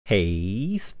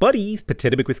Hey Spuddies,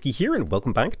 Potato McWhiskey here, and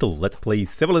welcome back to Let's Play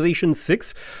Civilization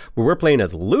 6, where we're playing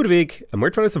as Ludwig, and we're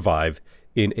trying to survive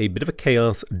in a bit of a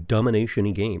chaos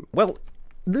domination-y game. Well,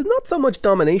 there's not so much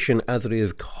domination as it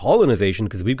is colonization,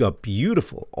 because we've got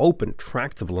beautiful open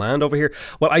tracts of land over here.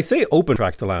 Well, I say open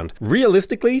tracts of land.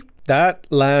 Realistically, that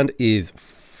land is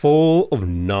full of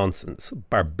nonsense.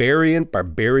 Barbarian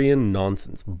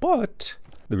nonsense. But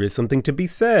there is something to be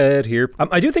said here.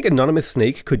 I do think Anonymous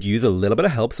Snake could use a little bit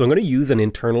of help, so I'm going to use an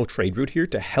internal trade route here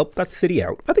to help that city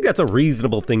out. I think that's a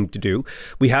reasonable thing to do.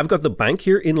 We have got the bank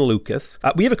here in Lucas.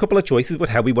 We have a couple of choices with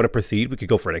how we want to proceed. We could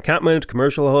go for an encampment,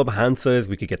 commercial hub, Hansas.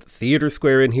 We could get the theater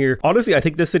square in here. Honestly, I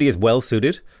think this city is well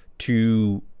suited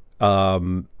to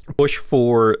push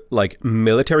for like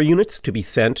military units to be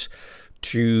sent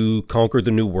to conquer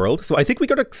the New World. So I think we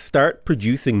got to start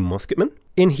producing musketmen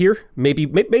in here. Maybe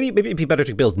it'd be better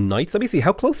to build knights. Let me see,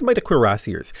 how close am I to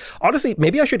cuirassiers? Honestly,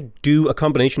 maybe I should do a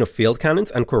combination of field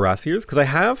cannons and cuirassiers, because I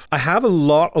have a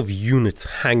lot of units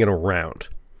hanging around.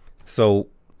 So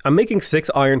I'm making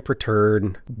 6 iron per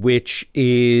turn, which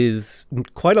is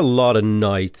quite a lot of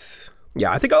knights.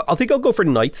 Yeah, I think I'll go for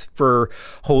knights for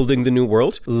holding the New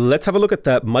World. Let's have a look at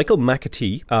that. Michael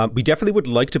McAtee. We definitely would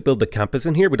like to build the campus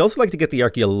in here. We'd also like to get the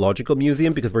archaeological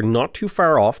museum because we're not too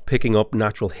far off picking up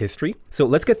natural history. So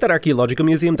let's get that archaeological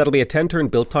museum. That'll be a 10-turn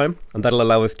build time, and that'll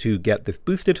allow us to get this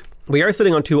boosted. We are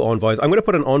sitting on 2 envoys. I'm going to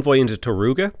put an envoy into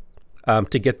Taruga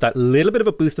to get that little bit of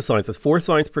a boost of science. That's 4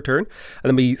 science per turn, and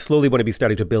then we slowly want to be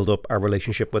starting to build up our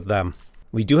relationship with them.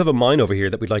 We do have a mine over here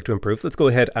that we'd like to improve, so let's go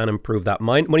ahead and improve that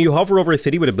mine. When you hover over a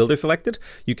city with a builder selected,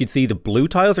 you can see the blue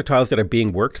tiles are tiles that are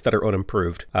being worked that are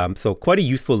unimproved. So quite a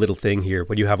useful little thing here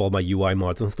when you have all my UI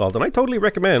mods installed, and I totally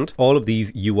recommend all of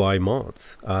these UI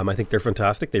mods. I think they're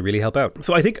fantastic, they really help out.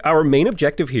 So I think our main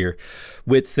objective here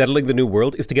with settling the New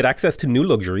World is to get access to new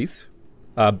luxuries.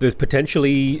 There's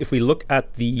potentially, if we look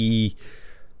at the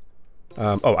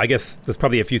I guess there's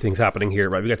probably a few things happening here,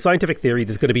 right? We've got scientific theory,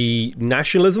 there's going to be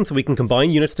nationalism, so we can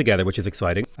combine units together, which is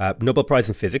exciting. Nobel Prize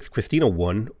in Physics, Christina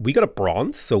won. We got a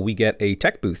bronze, so we get a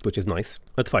tech boost, which is nice.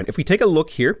 That's fine. If we take a look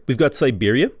here, we've got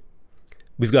Siberia,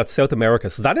 we've got South America,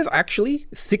 so that is actually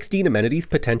 16 amenities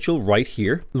potential right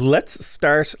here. Let's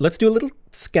do a little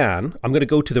scan. I'm going to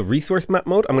go to the resource map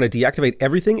mode. I'm going to deactivate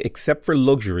everything except for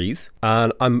luxuries,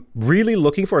 and I'm really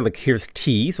looking for, like, here's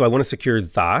tea, so I want to secure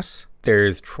that.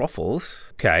 There's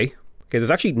truffles. Okay,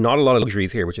 there's actually not a lot of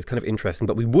luxuries here, which is kind of interesting,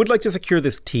 but we would like to secure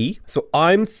this tea. So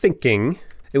I'm thinking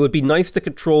it would be nice to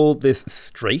control this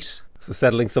strait. So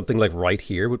settling something like right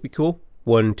here would be cool.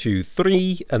 1, 2,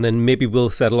 3, and then maybe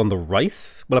we'll settle on the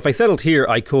rice. Well, if I settled here,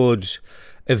 I could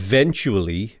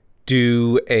eventually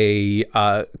do a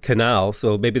canal.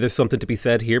 So maybe there's something to be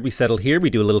said here. We settle here, we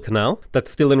do a little canal.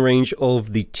 That's still in range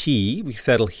of the tea. We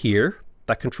settle here.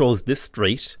 That controls this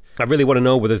strait. I really want to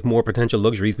know where there's more potential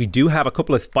luxuries. We do have a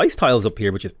couple of spice tiles up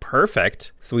here, which is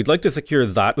perfect. So we'd like to secure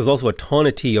that. There's also a ton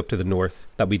of tea up to the north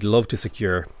that we'd love to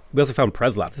secure. We also found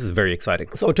Preslav. This is very exciting.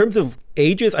 So in terms of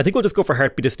ages, I think we'll just go for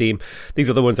Heartbeat of Steam. These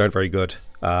other ones aren't very good.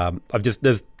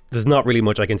 There's not really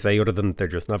much I can say other than they're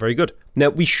just not very good. Now,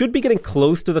 we should be getting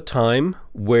close to the time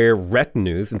where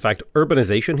retinues, in fact,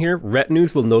 urbanization here,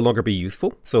 retinues will no longer be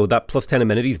useful. So that plus 10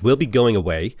 amenities will be going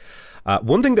away.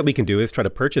 One thing that we can do is try to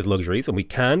purchase luxuries, and we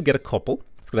can get a couple.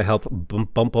 It's going to help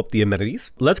bump up the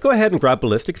amenities. Let's go ahead and grab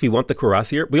ballistics. We want the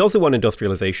cuirassier. We also want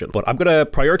industrialization, but I'm going to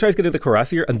prioritize getting the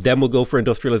cuirassier, and then we'll go for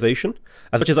industrialization.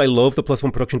 As much as I love the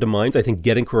 +1 production to mines, I think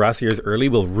getting cuirassiers early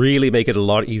will really make it a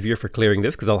lot easier for clearing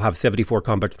this, because I'll have 74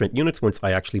 combat strength units once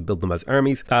I actually build them as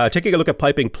armies. Taking a look at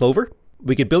piping plover.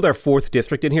 We could build our 4th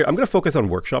district in here. I'm going to focus on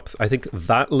workshops. I think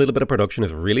that little bit of production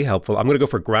is really helpful. I'm going to go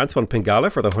for grants on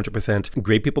Pingala for the 100%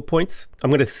 great people points. I'm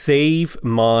going to save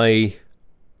my...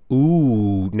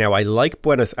 Ooh, now I like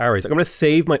Buenos Aires. I'm going to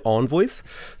save my envoys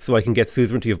so I can get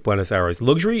suzerainty of Buenos Aires.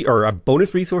 Luxury or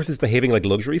bonus resources behaving like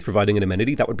luxuries, providing an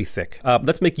amenity. That would be sick.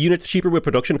 Let's make units cheaper with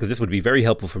production, because this would be very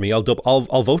helpful for me. I'll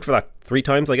vote for that 3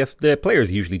 times. I guess the players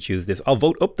usually choose this. I'll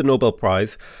vote up the Nobel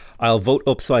Prize. I'll vote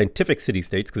up scientific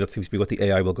city-states, because that seems to be what the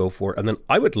AI will go for. And then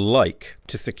I would like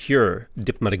to secure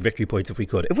diplomatic victory points if we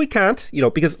could. If we can't, you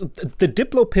know, because the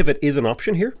Diplo pivot is an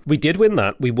option here. We did win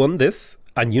that. We won this.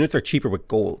 And units are cheaper with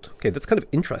gold. Okay, that's kind of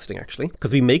interesting, actually,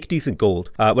 because we make decent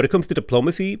gold. When it comes to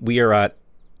diplomacy, we are at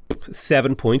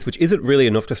 7 points, which isn't really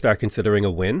enough to start considering a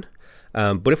win.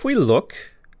 But if we look,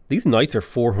 these knights are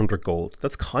 400 gold.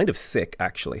 That's kind of sick,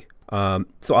 actually.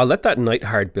 So I'll let that knight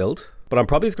hard build, but I'm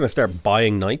probably just going to start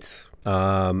buying knights.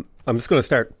 I'm just going to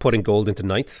start putting gold into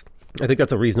knights. I think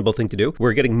that's a reasonable thing to do.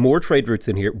 We're getting more trade routes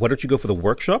in here. Why don't you go for the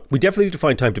workshop? We definitely need to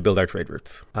find time to build our trade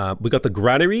routes. We got the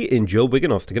granary in Ludwig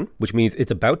and Ostigan, which means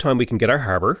it's about time we can get our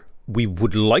harbour. We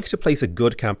would like to place a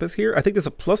good campus here. I think there's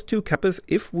a +2 campus.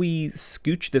 If we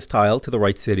scooch this tile to the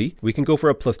right city, we can go for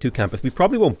a +2 campus. We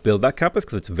probably won't build that campus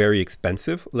because it's very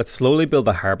expensive. Let's slowly build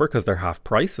the harbour because they're half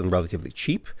price and relatively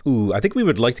cheap. Ooh, I think we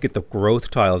would like to get the growth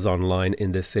tiles online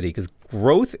in this city because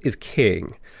growth is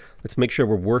king. Let's make sure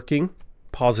we're working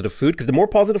positive food, because the more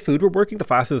positive food we're working, the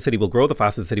faster the city will grow. The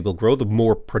faster the city will grow, the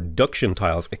more production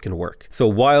tiles it can work. So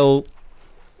while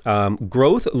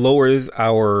growth lowers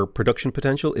our production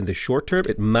potential in the short term,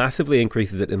 it massively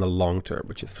increases it in the long term,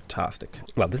 which is fantastic.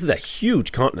 Well, this is a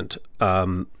huge continent.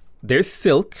 There's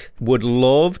silk. Would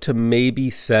love to maybe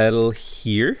settle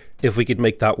here if we could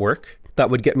make that work. That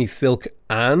would get me silk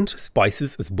and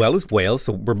spices as well as whales.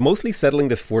 So we're mostly settling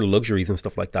this for luxuries and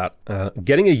stuff like that.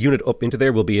 Getting a unit up into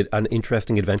there will be an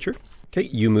interesting adventure. Okay,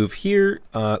 you move here.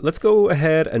 Let's go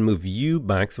ahead and move you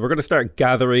back. So we're going to start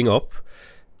gathering up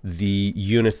the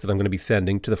units that I'm going to be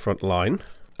sending to the front line.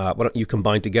 Why don't you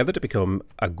combine together to become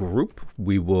a group?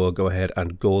 We will go ahead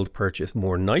and gold purchase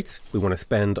more knights. We want to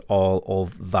spend all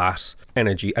of that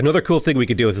energy. Another cool thing we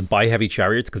could do is buy heavy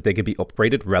chariots because they could be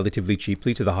upgraded relatively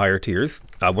cheaply to the higher tiers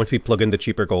once we plug in the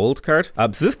cheaper gold card.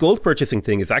 So this gold purchasing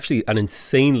thing is actually an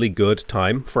insanely good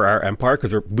time for our empire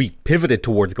because we pivoted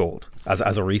towards gold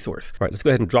as a resource. All right, let's go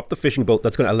ahead and drop the fishing boat.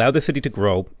 That's going to allow the city to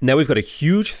grow. Now we've got a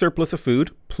huge surplus of food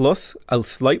plus a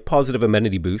slight positive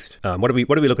amenity boost. What are we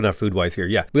looking at food wise here?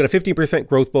 Yeah, we got a 15%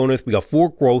 growth bonus. We got 4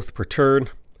 growth per turn.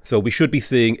 So we should be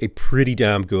seeing a pretty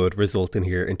damn good result in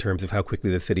here in terms of how quickly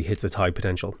the city hits its high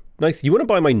potential. Nice. You want to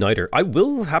buy my niter? I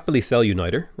will happily sell you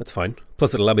niter. That's fine.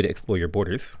 Plus it'll allow me to explore your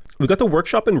borders. We've got the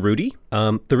workshop in Rudy.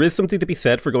 There is something to be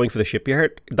said for going for the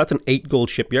shipyard. That's an 8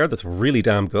 gold shipyard. That's really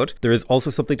damn good. There is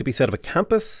also something to be said of a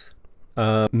campus.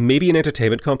 Maybe an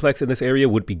entertainment complex in this area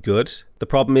would be good. The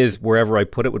problem is wherever I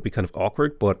put it would be kind of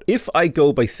awkward, but if I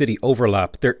go by city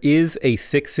overlap, there is a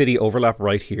 6 city overlap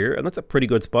right here, and that's a pretty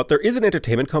good spot. There is an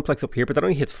entertainment complex up here, but that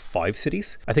only hits 5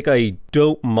 cities. I think I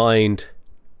don't mind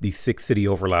the 6 city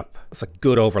overlap. It's a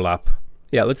good overlap.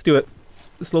 Yeah, let's do it.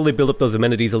 Slowly build up those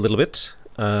amenities a little bit.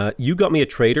 You got me a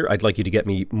trader. I'd like you to get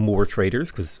me more traders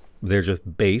because they're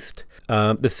just based.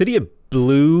 The city of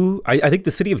Blue, I think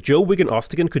the city of Ludwig and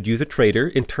Ostigan could use a trader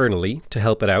internally to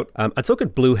help it out. And so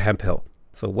could Blue Hemp Hill.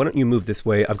 So why don't you move this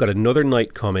way? I've got another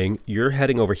knight coming. You're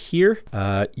heading over here.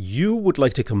 You would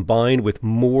like to combine with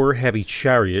more heavy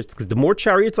chariots because the more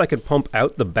chariots I can pump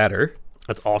out, the better.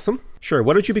 That's awesome. Sure,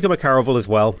 why don't you become a caravel as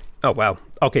well? Oh, wow.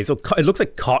 Okay, so it looks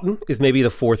like cotton is maybe the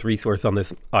 4th resource on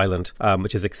this island,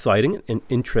 which is exciting and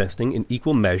interesting in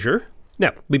equal measure.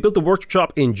 Now, we built the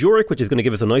workshop in Zurich, which is going to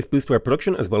give us a nice boost to our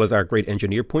production, as well as our great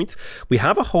engineer points. We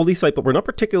have a holy site, but we're not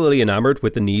particularly enamored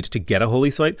with the need to get a holy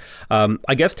site.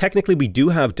 I guess technically we do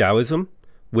have Taoism,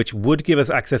 which would give us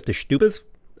access to stubas,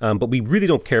 but we really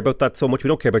don't care about that so much. We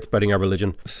don't care about spreading our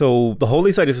religion. So the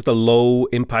holy site is just a low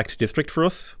impact district for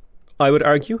us, I would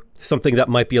argue. Something that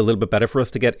might be a little bit better for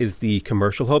us to get is the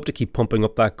commercial hub to keep pumping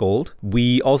up that gold.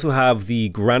 We also have the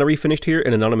granary finished here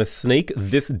in Anonymous Snake.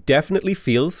 This definitely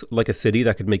feels like a city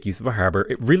that could make use of a harbour.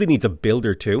 It really needs a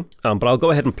builder too. But I'll go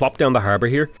ahead and plop down the harbour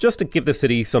here just to give the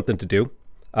city something to do.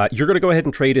 You're going to go ahead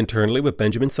and trade internally with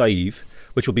Benjamin Saiv,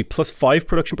 which will be +5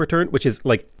 production per turn, which is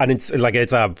like, and it's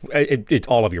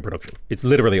all of your production. It's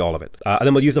literally all of it. And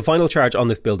then we'll use the final charge on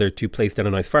this builder to place down a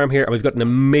nice farm here. And we've got an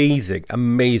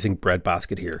amazing bread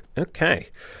basket here. Okay,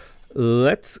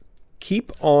 let's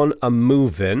keep on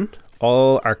moving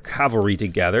all our cavalry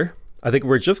together. I think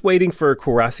we're just waiting for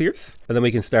cuirassiers, and then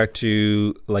we can start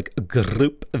to like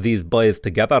group these boys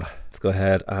together. Let's go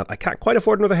ahead. I can't quite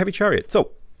afford another heavy chariot,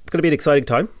 so it's going to be an exciting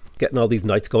time getting all these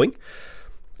knights going.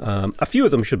 A few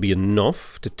of them should be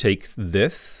enough to take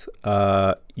this.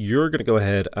 You're going to go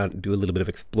ahead and do a little bit of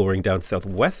exploring down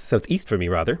southeast for me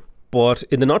rather. But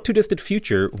in the not too distant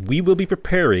future, we will be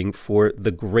preparing for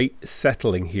the great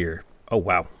settling here. Oh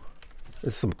wow,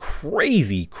 this is some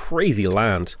crazy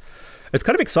land. It's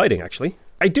kind of exciting actually.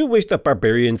 I do wish that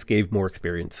barbarians gave more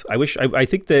experience. I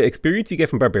think the experience you get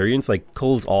from barbarians like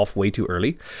cools off way too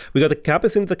early. We got the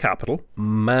campus into the capital.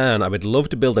 Man, I would love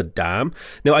to build a dam.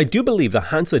 Now I do believe that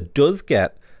Hansa does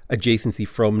get adjacency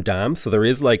from dams, so there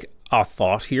is like a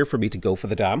thought here for me to go for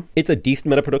the dam. It's a decent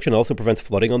meta production, also prevents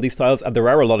flooding on these tiles, and there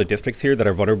are a lot of districts here that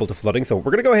are vulnerable to flooding, so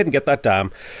we're going to go ahead and get that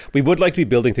dam. We would like to be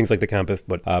building things like the campus,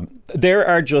 but there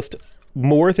are just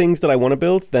more things that I want to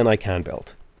build than I can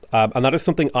build. And that is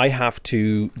something I have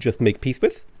to just make peace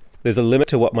with. There's a limit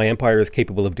to what my empire is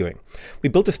capable of doing. We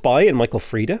built a spy in Michael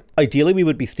Frieda. Ideally, we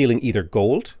would be stealing either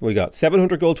gold. We got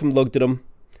 700 gold from Lugdunum,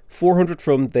 400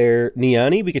 from their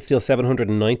Niani. We could steal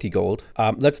 790 gold.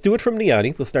 Let's do it from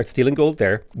Niani. We'll start stealing gold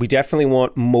there. We definitely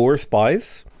want more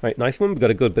spies. Right, nice one. We've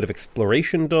got a good bit of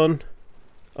exploration done.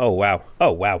 Oh, wow.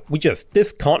 Oh, wow.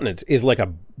 This continent is like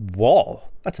a wall.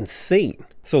 That's insane.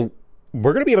 So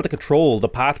we're going to be able to control the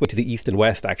pathway to the east and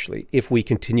west, actually, if we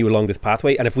continue along this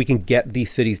pathway and if we can get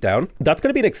these cities down. That's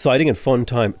going to be an exciting and fun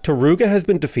time. Taruga has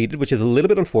been defeated, which is a little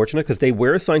bit unfortunate because they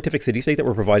were a scientific city-state that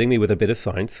were providing me with a bit of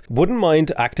science. Wouldn't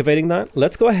mind activating that.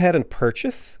 Let's go ahead and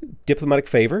purchase diplomatic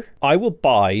favor. I will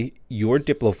buy your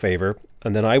diplo favor,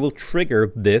 and then I will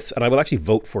trigger this, and I will actually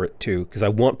vote for it too, because I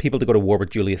want people to go to war with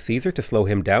Julius Caesar to slow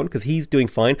him down, because he's doing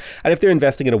fine. And if they're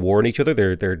investing in a war in each other,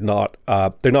 they're not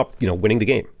winning the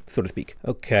game, so to speak.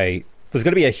 Okay, there's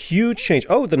going to be a huge change.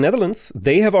 Oh, the Netherlands,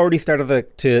 they have already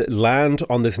started to land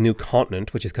on this new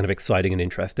continent, which is kind of exciting and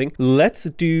interesting. Let's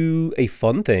do a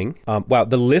fun thing. Wow,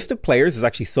 the list of players is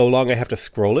actually so long I have to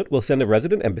scroll it. We'll send a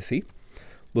resident embassy.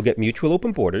 We'll get mutual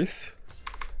open borders.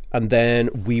 And then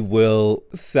we will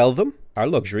sell them our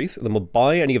luxuries, and then we'll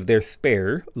buy any of their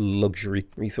spare luxury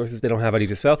resources. They don't have any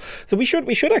to sell. So we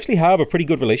should actually have a pretty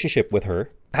good relationship with her.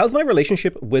 How's my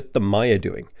relationship with the Maya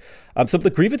doing? Some of the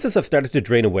grievances have started to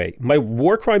drain away. My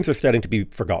war crimes are starting to be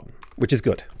forgotten, which is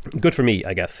good. Good for me,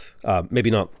 I guess. Maybe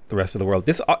not the rest of the world.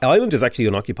 This island is actually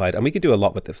unoccupied, and we could do a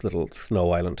lot with this little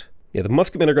snow island. Yeah, the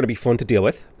musketmen are going to be fun to deal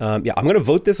with. Yeah, I'm going to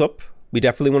vote this up. We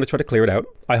definitely want to try to clear it out.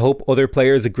 I hope other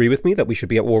players agree with me that we should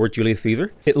be at war with Julius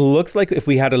Caesar. It looks like if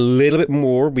we had a little bit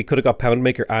more, we could have got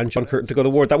Poundmaker and John Curtin to go to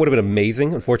war. That would have been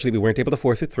amazing. Unfortunately, we weren't able to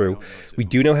force it through. We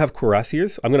do now have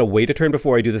cuirassiers. I'm going to wait a turn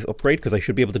before I do this upgrade because I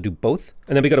should be able to do both.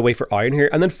 And then we got to wait for iron here.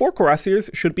 And then 4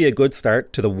 cuirassiers should be a good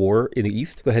start to the war in the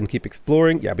east. Go ahead and keep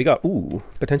exploring. Yeah, we got,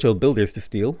 potential builders to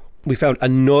steal. We found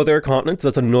another continent. So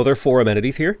that's another 4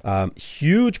 amenities here.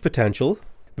 Huge potential.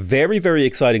 Very, very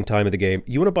exciting time of the game.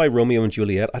 You want to buy Romeo and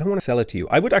Juliet? I don't want to sell it to you.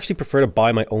 I would actually prefer to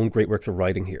buy my own great works of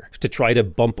writing here to try to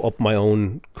bump up my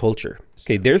own culture.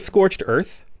 Okay, there's Scorched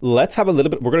Earth. Let's have a little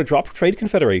bit. We're going to drop Trade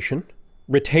Confederation.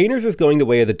 Retainers is going the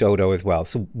way of the dodo as well.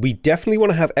 So we definitely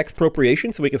want to have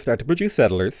expropriation so we can start to produce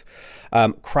settlers.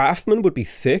 Craftsmen would be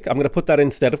sick. I'm going to put that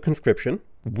instead of conscription.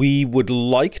 We would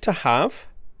like to have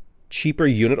cheaper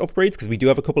unit upgrades because we do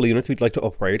have a couple of units we'd like to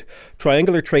upgrade.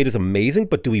 Triangular trade is amazing,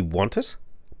 but do we want it?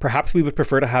 Perhaps we would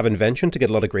prefer to have invention to get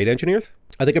a lot of great engineers.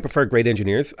 I think I prefer great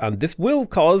engineers, and this will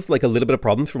cause like a little bit of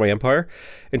problems for my empire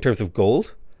in terms of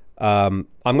gold. I'm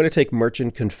going to take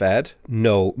merchant confed.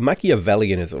 No,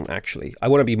 Machiavellianism, actually. I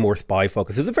want to be more spy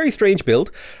focused. It's a very strange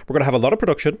build. We're going to have a lot of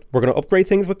production. We're going to upgrade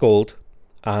things with gold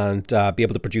and be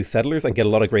able to produce settlers and get a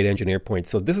lot of great engineer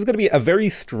points. So this is going to be a very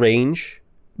strange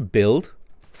build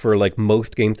for like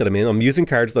most games that I'm in. I'm using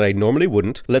cards that I normally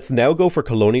wouldn't. Let's now go for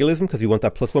colonialism because we want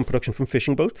that +1 production from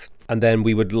fishing boats. And then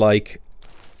we would like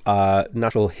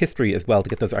natural history as well to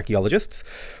get those archaeologists.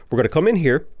 We're going to come in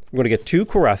here. We're going to get 2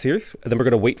 cuirassiers, and then we're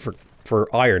going to wait for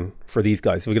iron for these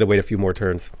guys. So we're going to wait a few more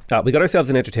turns. We got ourselves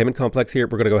an entertainment complex here.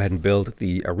 We're going to go ahead and build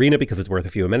the arena because it's worth a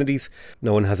few amenities.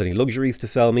 No one has any luxuries to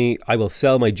sell me. I will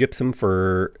sell my gypsum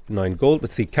for 9 gold.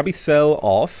 Let's see, can we sell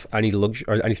off any luxury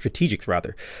or any strategics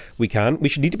rather? We can. We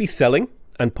should need to be selling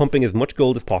and pumping as much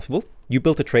gold as possible. You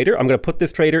built a trader. I'm going to put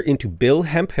this trader into Bill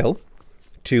Hemp Hill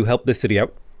to help this city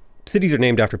out. Cities are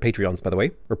named after Patreons, by the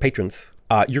way, or patrons.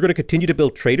 You're going to continue to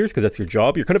build traders because that's your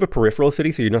job. You're kind of a peripheral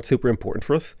city, so you're not super important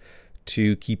for us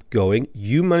to keep going.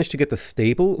 You managed to get the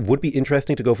stable. Would be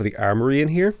interesting to go for the armory in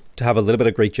here to have a little bit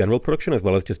of great general production as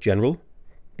well as just general,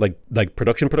 like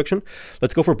production.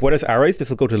 Let's go for Buenos Aires.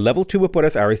 This will go to level 2 with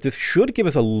Buenos Aires. This should give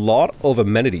us a lot of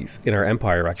amenities in our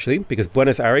empire, actually, because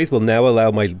Buenos Aires will now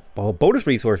allow my bonus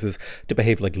resources to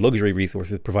behave like luxury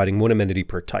resources, providing 1 amenity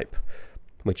per type,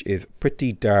 which is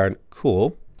pretty darn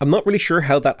cool. I'm not really sure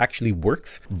how that actually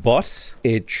works, but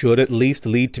it should at least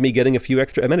lead to me getting a few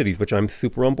extra amenities, which I'm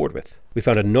super on board with. We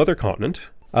found another continent.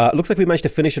 Looks like we managed to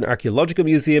finish an archaeological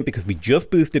museum because we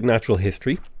just boosted natural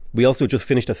history. We also just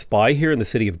finished a spy here in the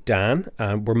city of Dan,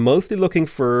 and we're mostly looking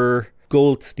for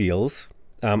gold steals.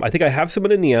 I think I have some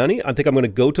in Niani. I think I'm going to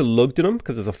go to Lugdunum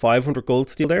because there's a 500 gold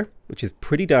steal there, which is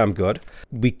pretty damn good.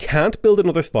 We can't build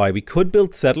another spy. We could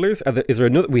build settlers. Is there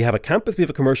another? We have a campus, we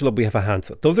have a commercial hub, we have a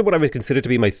Hansa. Those are what I would consider to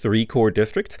be my 3 core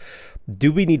districts.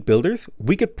 Do we need builders?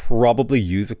 We could probably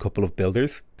use a couple of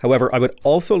builders. However, I would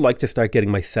also like to start getting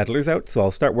my settlers out, so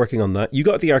I'll start working on that. You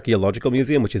got the archaeological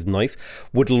museum, which is nice.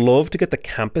 Would love to get the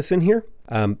campus in here,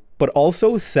 but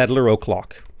also Settler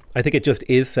O'Clock. I think it just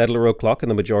is Settler O'Clock in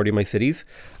the majority of my cities.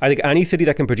 I think any city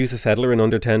that can produce a settler in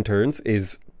under 10 turns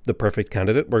is the perfect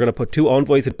candidate. We're going to put 2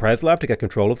 envoys in Preslav to get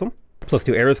control of them.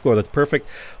 +2 era score, that's perfect.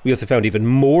 We also found even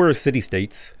more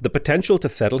city-states. The potential to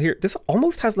settle here, this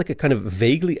almost has like a kind of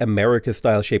vaguely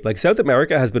America-style shape. Like South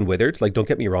America has been withered, like don't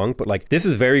get me wrong, but like this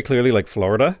is very clearly like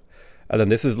Florida. And then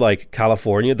this is like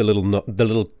California, the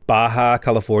little Baja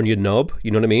California nub,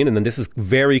 you know what I mean? And then this is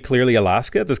very clearly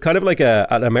Alaska. There's kind of like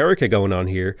an America going on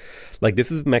here. Like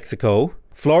this is Mexico.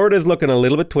 Florida is looking a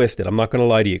little bit twisted. I'm not going to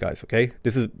lie to you guys, okay?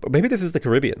 Maybe this is the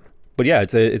Caribbean. But yeah,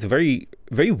 it's a very,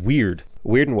 very weird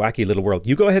and wacky little world.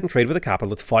 You go ahead and trade with a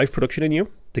capital. It's 5 production in you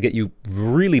to get you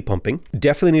really pumping.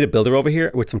 Definitely need a builder over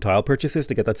here with some tile purchases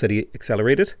to get that city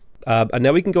accelerated. And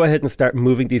now we can go ahead and start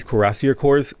moving these cuirassier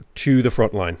cores to the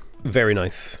front line. Very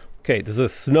nice. Okay, there's a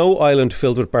snow island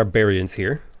filled with barbarians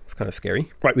here. It's kind of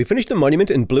scary. Right, we finished the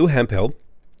monument in Blue Hemp Hill.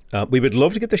 We would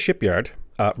love to get the shipyard.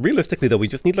 Realistically, though, we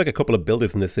just need like a couple of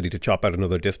builders in this city to chop out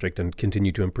another district and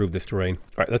continue to improve this terrain.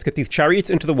 All right, let's get these chariots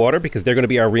into the water because they're going to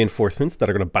be our reinforcements that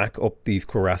are going to back up these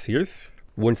cuirassiers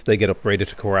once they get upgraded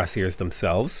to cuirassiers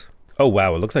themselves. Oh,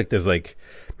 wow. It looks like there's like,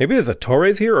 maybe there's a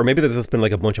Torres here, or maybe there's just been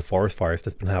like a bunch of forest fires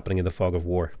that's been happening in the fog of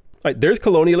war. All right, there's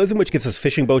colonialism, which gives us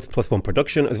fishing boats +1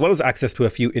 production, as well as access to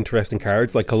a few interesting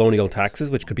cards like colonial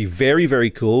taxes, which could be very, very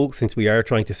cool since we are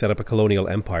trying to set up a colonial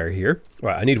empire here. All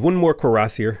right, I need 1 more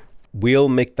cuirassier. We'll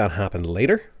make that happen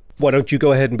later. Why don't you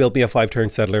go ahead and build me a 5-turn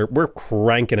settler? We're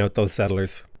cranking out those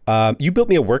settlers. You built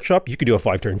me a workshop. You could do a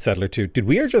 5-turn settler too. Dude,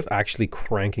 we are just actually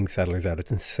cranking settlers out.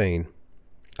 It's insane.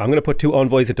 I'm going to put 2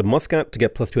 envoys into Muscat to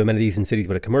get +2 amenities in cities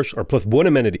with a commercial, or +1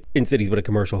 amenity in cities with a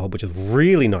commercial hub, which is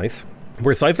really nice.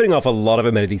 We're siphoning off a lot of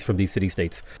amenities from these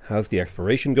city-states. How's the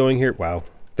exploration going here? Wow.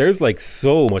 There's like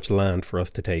so much land for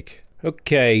us to take.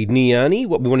 Okay, Niani,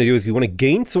 what we want to do is we want to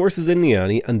gain sources in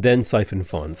Niani and then siphon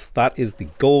funds. That is the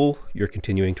goal. You're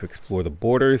continuing to explore the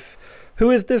borders.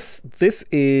 Who is this? This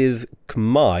is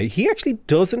Kamai. He actually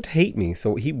doesn't hate me,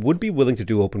 so he would be willing to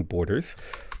do open borders,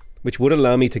 which would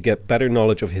allow me to get better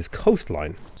knowledge of his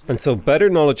coastline. And so better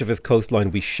knowledge of his coastline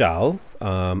we shall.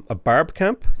 A barb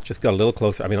camp just got a little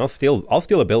closer. I mean, I'll steal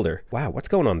a builder. Wow, what's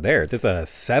going on there? There's a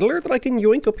settler that I can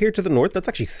yoink up here to the north. That's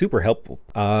actually super helpful.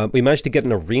 We managed to get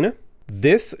an arena.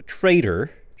 This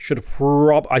trader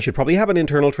I should probably have an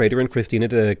internal trader in Christina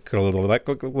to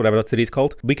whatever that city's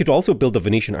called. We could also build the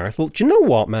Venetian arsenal. Do you know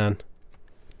what, man?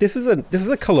 This is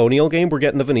a colonial game. We're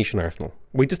getting the Venetian arsenal.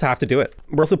 We just have to do it.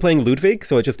 We're also playing Ludwig,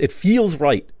 so it feels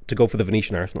right to go for the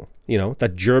Venetian arsenal. You know,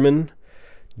 that German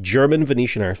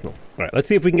Venetian arsenal. All right, let's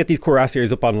see if we can get these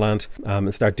cuirassiers up on land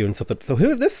and start doing something. So who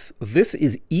is this? This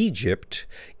is Egypt.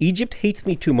 Egypt hates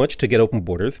me too much to get open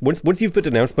borders. Once you've been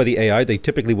denounced by the AI, they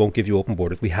typically won't give you open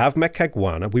borders. We have met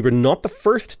Kagwana. We were not the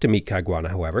first to meet Kagwana,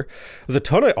 however. There's a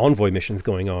ton of envoy missions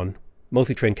going on.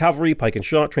 Mostly trained cavalry, pike and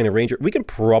shot, train a ranger. We can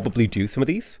probably do some of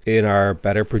these in our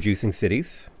better producing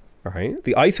cities. All right.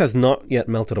 The ice has not yet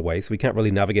melted away, so we can't really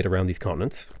navigate around these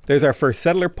continents. There's our first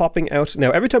settler popping out.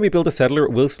 Now, every time we build a settler,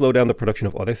 it will slow down the production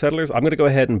of other settlers. I'm going to go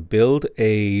ahead and build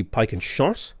a pike and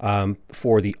shot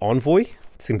for the envoy.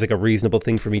 Seems like a reasonable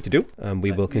thing for me to do.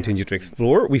 We will continue to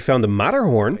explore. We found the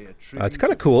Matterhorn. It's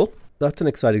kind of cool. That's an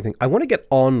exciting thing. I want to get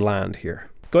on land here.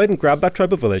 Go ahead and grab that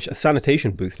tribal village, a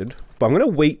sanitation boosted. But I'm going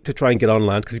to wait to try and get on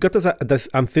land because we've got this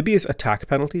amphibious attack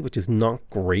penalty, which is not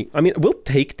great. I mean, we'll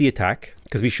take the attack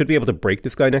because we should be able to break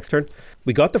this guy next turn.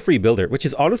 We got the free builder, which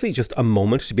is honestly just a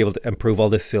moment to be able to improve all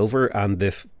this silver and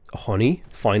this honey,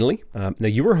 finally. Now,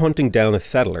 you were hunting down a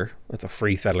settler. That's a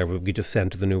free settler we could just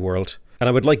send to the New World. And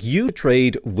I would like you to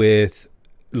trade with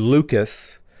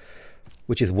Lucas,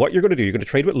 which is what you're going to do. You're going to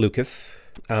trade with Lucas.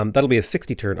 That'll be a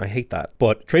 60 turn. I hate that.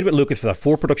 But trade with Lucas for that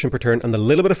 4 production per turn, and the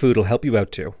little bit of food will help you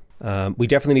out too. We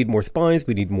definitely need more spies.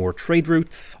 We need more trade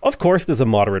routes. Of course, there's a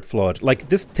moderate flood. Like,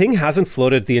 this thing hasn't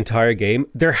flooded the entire game.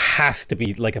 There has to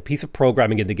be like a piece of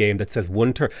programming in the game that says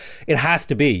 1 turn. It has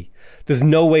to be. There's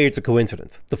no way it's a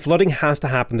coincidence. The flooding has to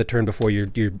happen the turn before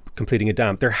you're completing a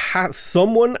dam.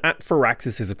 Someone at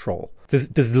Firaxis is a troll.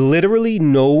 There's literally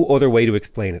no other way to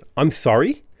explain it. I'm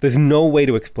sorry. There's no way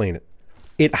to explain it.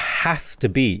 It has to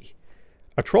be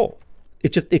a troll.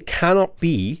 It cannot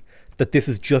be that this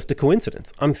is just a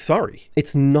coincidence. I'm sorry.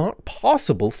 It's not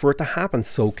possible for it to happen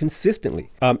so consistently.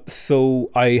 So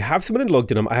I have someone in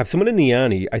Lugdunum. I have someone in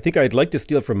Niani. I think I'd like to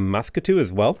steal from Mascatu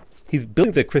as well. He's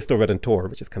building the Crystal Redentor,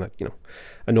 which is kind of,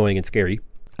 annoying and scary.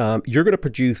 You're going to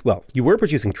produce, well, you were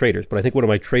producing traders, but I think one of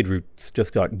my trade routes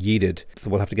just got yeeted. So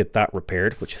we'll have to get that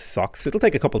repaired, which sucks. It'll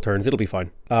take a couple turns. It'll be fine.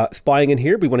 Spying in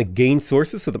here, we want to gain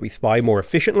sources so that we spy more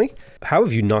efficiently. How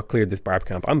have you not cleared this barb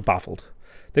camp? I'm baffled.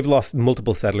 They've lost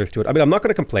multiple settlers to it. I mean, I'm not going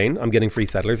to complain. I'm getting free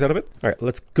settlers out of it. All right,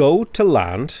 let's go to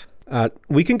land.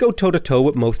 We can go toe-to-toe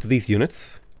with most of these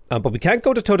units. But we can't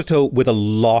go to toe-to-toe with a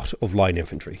lot of line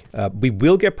infantry. We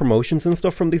will get promotions and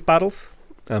stuff from these battles.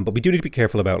 But we do need to be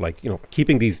careful about, like, you know,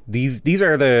 keeping these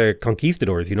are the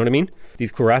conquistadors, you know what I mean?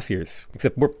 These cuirassiers.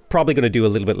 Except we're probably going to do a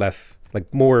little bit less,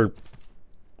 like, more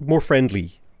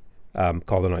friendly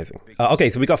colonizing. Okay,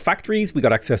 so we got factories, we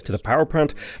got access to the power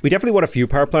plant. We definitely want a few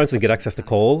power plants and get access to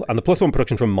coal, and the +1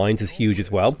 production from mines is huge as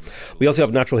well. We also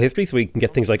have natural history, so we can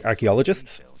get things like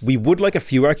archaeologists. We would like a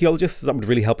few archaeologists, that would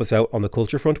really help us out on the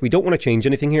culture front. We don't want to change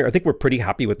anything here. I think we're pretty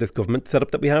happy with this government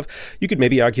setup that we have. You could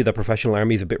maybe argue that professional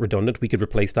army is a bit redundant. We could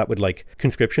replace that with like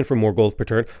conscription for more gold per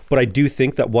turn. But I do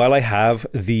think that while I have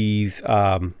these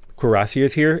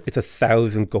cuirassiers here, it's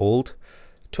 1,000 gold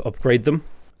to upgrade them,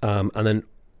 and then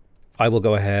I will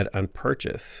go ahead and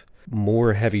purchase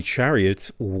more heavy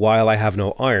chariots while I have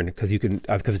no iron, because you can,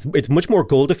 because it's much more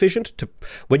gold efficient to,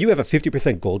 when you have a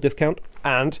 50% gold discount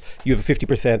and you have a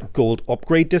 50% gold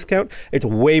upgrade discount, it's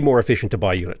way more efficient to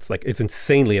buy units. Like, it's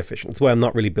insanely efficient. That's why I'm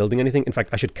not really building anything. In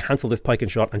fact, I should cancel this pike and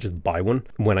shot and just buy one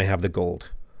when I have the gold.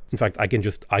 In fact, I can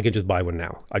just buy one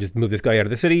now. I just move this guy out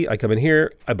of the city. I come in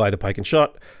here, I buy the pike and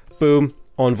shot, boom,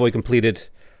 envoy completed.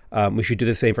 We should do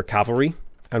the same for cavalry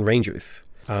and rangers.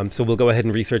 So we'll go ahead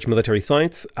and research military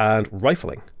science and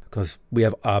rifling, because we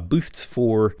have boosts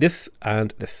for this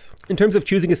and this. In terms of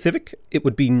choosing a civic, it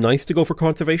would be nice to go for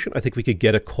conservation. I think we could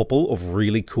get a couple of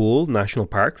really cool national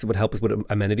parks. It would help us with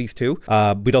amenities too.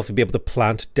 We'd also be able to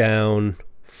plant down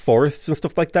forests and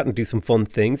stuff like that and do some fun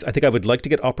things. I think I would like to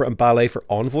get opera and ballet for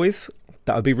envoys.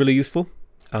 That would be really useful.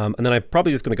 And then I'm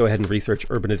probably just going to go ahead and research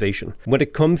urbanization. When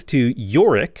it comes to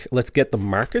Yorick, let's get the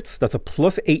markets. That's a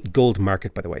 +8 gold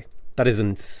market, by the way. That is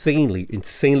insanely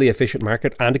efficient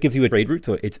market, and it gives you a trade route,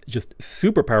 so it's just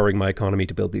super powering my economy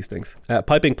to build these things.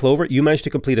 Piping Plover, you managed to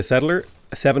complete a settler.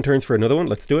 7 turns for another one.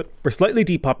 Let's do it. We're slightly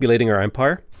depopulating our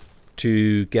empire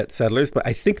to get settlers, but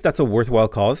I think that's a worthwhile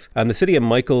cause. And the city of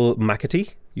Michael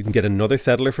McAtee, you can get another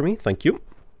settler for me. Thank you.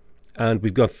 And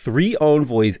we've got 3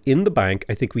 envoys in the bank.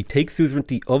 I think we take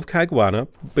suzerainty of Caguana,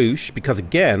 Boosh, because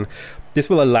again, this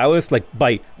will allow us, like,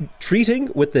 by treating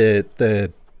with the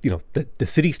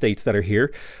city-states that are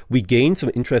here, we gain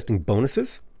some interesting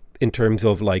bonuses in terms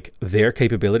of like their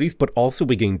capabilities, but also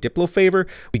we gain diplo favor,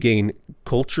 we gain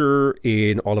culture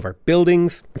in all of our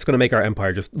buildings. It's going to make our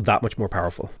empire just that much more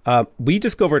powerful. We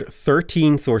discovered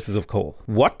 13 sources of coal.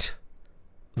 What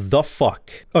the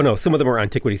fuck? Oh no, some of them are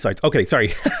antiquity sites. Okay,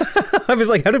 sorry. I was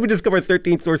like, how did we discover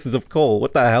 13 sources of coal?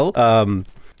 What the hell?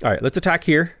 All right, let's attack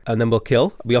here and then we'll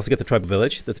kill. We also get the tribal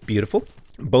village. That's beautiful.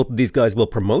 Both of these guys will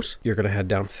promote. You're going to head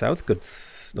down south. Good.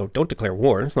 No, don't declare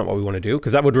war. That's not what we want to do,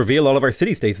 because that would reveal all of our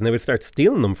city-states and they would start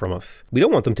stealing them from us. We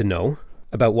don't want them to know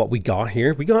about what we got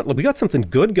here. We got something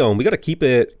good going. We got to keep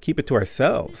it to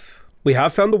ourselves. We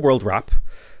have found the world wrap,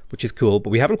 which is cool,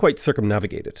 but we haven't quite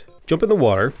circumnavigated. Jump in the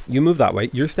water. You move that way.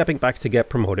 You're stepping back to get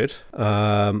promoted.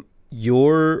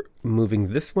 You're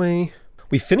moving this way.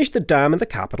 We finished the dam in the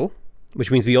capital,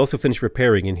 which means we also finished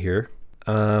repairing in here.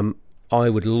 I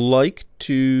would like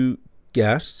to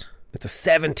get, it's a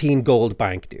 17 gold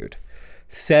bank, dude.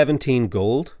 17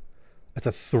 gold. That's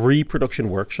a 3 production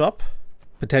workshop,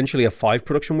 potentially a 5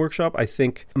 production workshop. I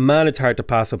think, man, it's hard to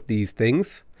pass up these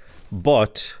things,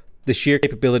 but the sheer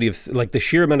capability of, like, the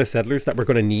sheer amount of settlers that we're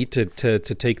going to need to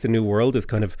take the new world is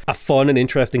kind of a fun and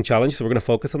interesting challenge. So we're going to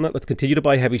focus on that. Let's continue to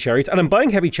buy heavy chariots. And I'm buying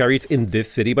heavy chariots in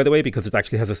this city, by the way, because it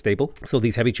actually has a stable. So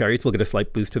these heavy chariots will get a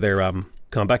slight boost to their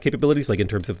combat capabilities, like in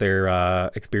terms of their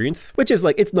experience, which is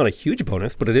like, it's not a huge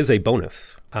bonus, but it is a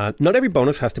bonus. Not every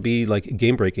bonus has to be like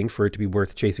game breaking for it to be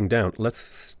worth chasing down. Let's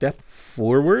step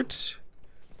forward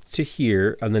to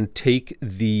here and then take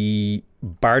the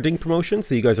barding promotion,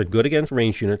 so you guys are good against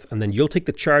ranged units, and then you'll take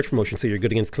the charge promotion, so you're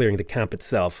good against clearing the camp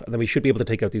itself, and then we should be able to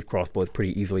take out these crossbows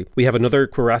pretty easily. We have another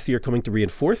cuirassier coming to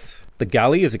reinforce. The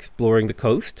galley is exploring the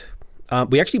coast.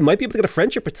 We actually might be able to get a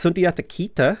friendship with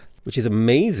Sundiata, which is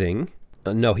amazing.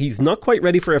 No, he's not quite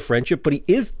ready for a friendship, but he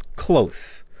is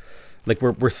close. Like,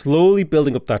 we're slowly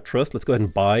building up that trust. Let's go ahead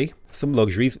and buy some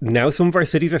luxuries. Now some of our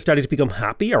cities are starting to become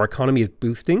happy. Our economy is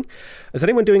boosting. Is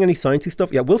anyone doing any sciencey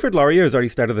stuff? Yeah, Wilfred Laurier has already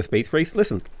started the space race.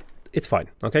 Listen, it's fine,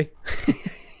 okay?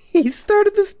 He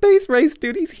started the space race,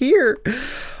 dude. He's here.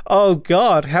 Oh,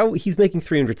 God. How he's making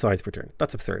 300 science per turn.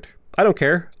 That's absurd. I don't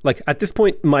care. Like, at this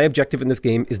point, my objective in this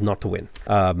game is not to win.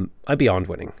 I'm beyond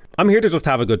winning. I'm here to just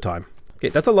have a good time. Okay,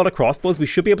 that's a lot of crossbows. We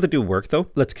should be able to do work, though.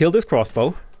 Let's kill this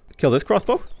crossbow. Kill this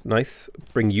crossbow. Nice.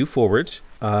 Bring you forward.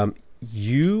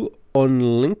 You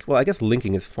unlink. Well, I guess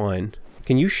linking is fine.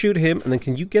 Can you shoot him? And then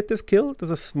can you get this kill? There's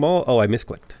a small... Oh, I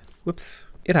misclicked. Whoops.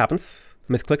 It happens.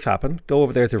 Misclicks happen. Go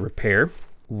over there to repair.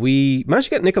 We managed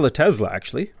to get Nikola Tesla,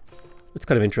 actually. It's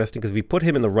kind of interesting because if we put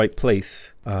him in the right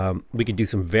place, we can do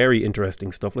some very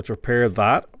interesting stuff. Let's repair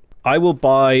that. I will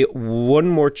buy one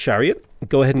more chariot.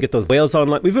 Go ahead and get those whales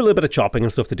online. We've a little bit of chopping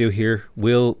and stuff to do here.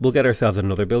 We'll get ourselves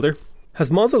another builder.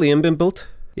 Has Mausoleum been built?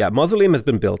 Yeah, Mausoleum has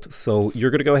been built. So you're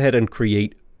going to go ahead and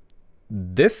create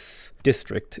this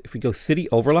district. If we go city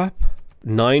overlap,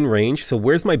 9 range. So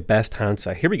where's my best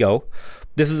Hansa? Here we go.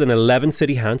 This is an 11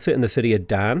 city Hansa in the city of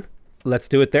Dan. Let's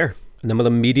do it there. And then we'll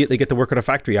immediately get to work on a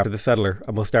factory after the settler,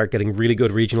 and we'll start getting really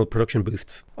good regional production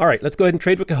boosts. All right, let's go ahead and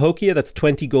trade with Cahokia. That's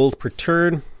 20 gold per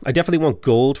turn. I definitely want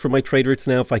gold for my trade routes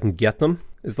now if I can get them.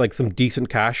 It's like some decent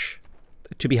cash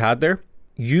to be had there.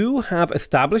 You have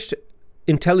established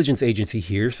intelligence agency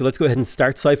here, so let's go ahead and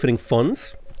start siphoning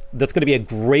funds. That's going to be a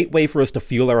great way for us to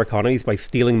fuel our economies by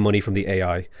stealing money from the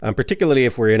AI. And particularly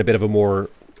if we're in a bit of a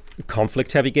more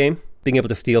conflict-heavy game, being able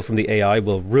to steal from the AI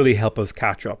will really help us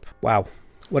catch up. Wow.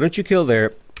 Why don't you kill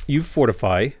there? You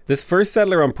fortify. This first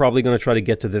settler, I'm probably going to try to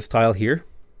get to this tile here.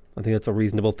 I think that's a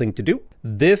reasonable thing to do.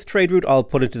 This trade route I'll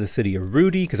put into the city of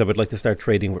Rudy because I would like to start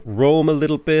trading with Rome a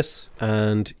little bit.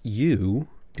 And you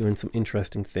doing some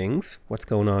interesting things. What's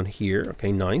going on here?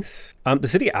 Okay, nice. The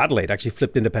city of Adelaide actually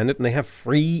flipped independent and they have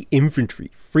free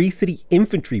infantry. Free city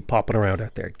infantry popping around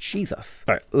out there. Jesus.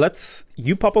 All right,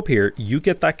 you pop up here. You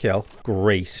get that kill.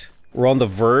 Great. We're on the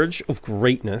verge of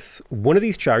greatness. One of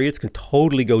these chariots can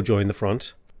totally go join the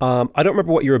front. I don't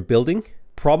remember what you were building.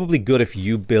 Probably good if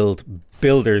you build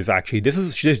builders, actually.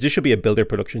 This should be a builder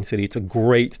production city. It's a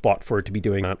great spot for it to be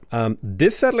doing that.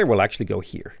 This settler will actually go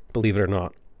here, believe it or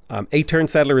not. 8-turn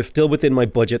settler is still within my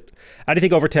budget.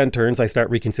 Anything over 10 turns, I start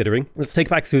reconsidering. Let's take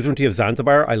back suzerainty of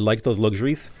Zanzibar. I like those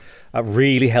luxuries.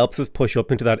 Really helps us push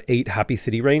up into that 8 happy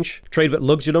city range. Trade with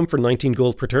Luxulum for 19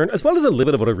 gold per turn, as well as a little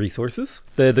bit of other resources.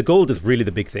 The gold is really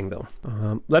the big thing, though.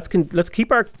 Let's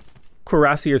keep our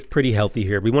cuirassiers pretty healthy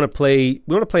here. We want to play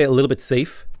a little bit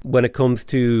safe when it comes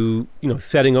to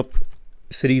setting up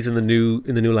cities in the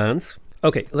new lands.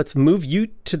 Okay, let's move you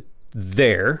to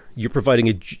there. You're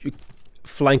providing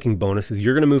flanking bonuses.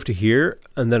 You're going to move to here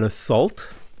and then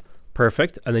assault.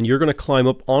 Perfect. And then you're going to climb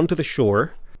up onto the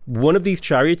shore. One of these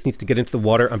chariots needs to get into the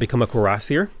water and become a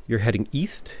cuirassier. You're heading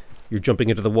east. You're jumping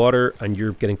into the water and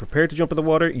you're getting prepared to jump in the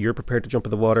water. You're prepared to jump in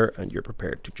the water and you're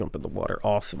prepared to jump in the water.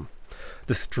 Awesome.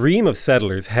 The stream of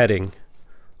settlers heading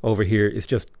over here is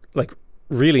just like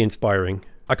really inspiring.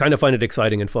 I kind of find it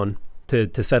exciting and fun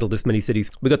to settle this many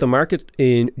cities. We got the market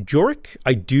in Jorick.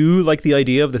 I do like the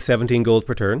idea of the 17 gold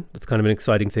per turn. That's kind of an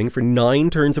exciting thing. For 9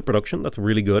 turns of production, that's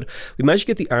really good. We managed to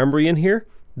get the armory in here.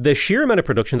 The sheer amount of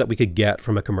production that we could get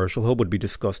from a commercial hub would be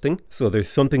disgusting. So there's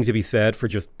something to be said for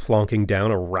just plonking down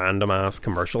a random ass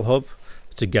commercial hub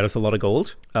to get us a lot of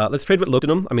gold. Let's trade with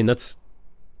Luxulum. I mean, that's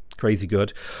crazy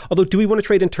good. Although, do we want to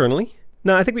trade internally?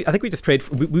 No, I think we just trade.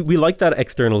 We like that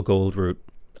external gold route.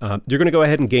 You're going to go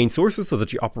ahead and gain sources so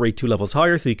that you operate 2 levels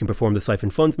higher so you can perform the Siphon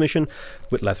Funds mission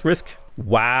with less risk.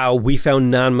 Wow, we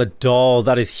found Nan Madol.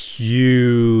 That is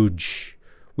huge.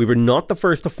 We were not the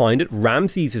first to find it.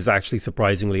 Ramses is actually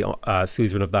surprisingly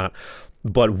suzerain of that.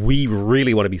 But we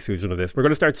really want to be suzerain of this. We're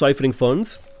going to start siphoning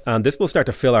funds. And this will start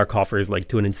to fill our coffers like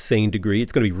to an insane degree.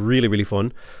 It's going to be really, really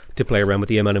fun to play around with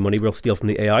the amount of money we'll steal from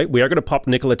the AI. We are going to pop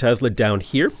Nikola Tesla down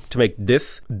here to make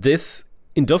this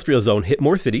industrial zone hit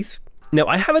more cities. Now,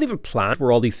 I haven't even planned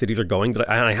where all these cities are going, and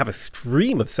I have a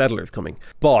stream of settlers coming.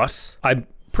 But I'm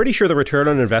pretty sure the return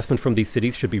on investment from these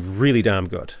cities should be really damn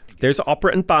good. There's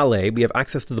opera and ballet. We have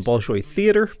access to the Bolshoi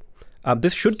Theatre.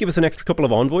 This should give us an extra couple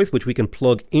of envoys, which we can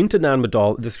plug into Nan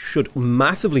Madol. This should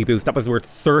massively boost. That was worth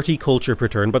 30 culture per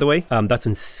turn, by the way. That's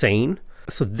insane.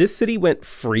 So this city went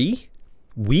free.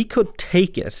 We could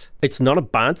take it. It's not a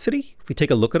bad city. If we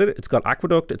take a look at it, it's got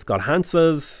aqueduct, it's got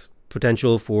Hansas,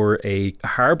 potential for a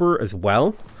harbor as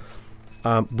well.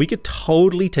 We could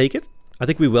totally take it. I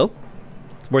think we will.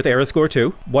 It's worth era score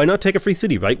too. Why not take a free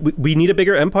city, right? We need a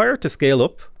bigger empire to scale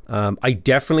up. I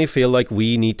definitely feel like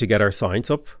we need to get our science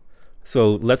up.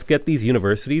 So let's get these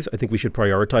universities. I think we should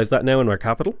prioritize that now in our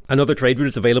capital. Another trade route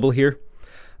is available here.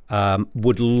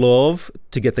 Would love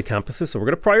to get the campuses. So we're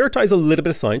going to prioritize a little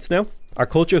bit of science now. Our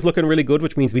culture is looking really good,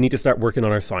 which means we need to start working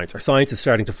on our science. Our science is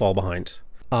starting to fall behind.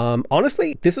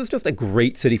 Honestly, this is just a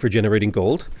great city for generating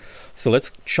gold. So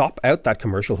let's chop out that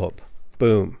commercial hub.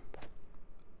 Boom.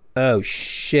 Oh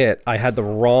shit, I had the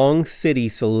wrong city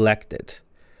selected.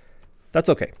 That's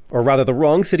okay. Or rather, the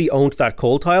wrong city owned that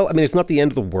coal tile. I mean, it's not the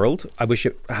end of the world. I wish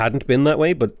it hadn't been that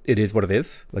way, but it is what it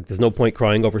is. Like, there's no point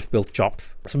crying over spilt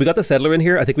chops. So we got the settler in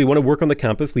here. I think we want to work on the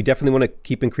campus. We definitely want to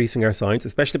keep increasing our science,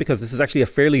 especially because this is actually a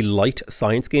fairly light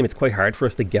science game. It's quite hard for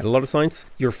us to get a lot of science.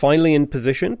 You're finally in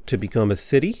position to become a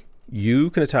city. You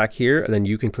can attack here, and then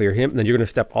you can clear him, and then you're going to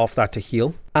step off that to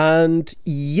heal. And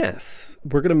yes,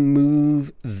 we're going to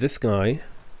move this guy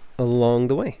along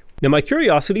the way. Now, my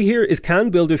curiosity here is, can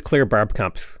builders clear barb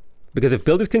camps? Because if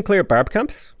builders can clear barb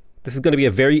camps, this is going to be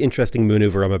a very interesting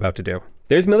maneuver I'm about to do.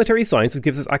 There's military science that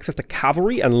gives us access to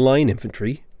cavalry and line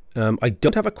infantry. I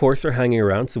don't have a courser hanging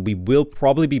around, so we will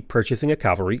probably be purchasing a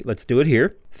cavalry. Let's do it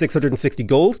here. 660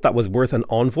 gold, that was worth an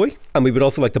envoy. And we would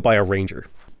also like to buy a ranger.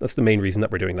 That's the main reason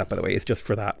that we're doing that, by the way. It's just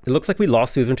for that. It looks like we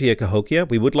lost suzerainty at Cahokia.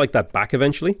 We would like that back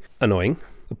eventually. Annoying.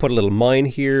 We'll put a little mine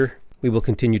here. We will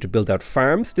continue to build out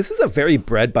farms. This is a very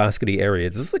breadbaskety area.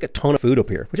 This is like a ton of food up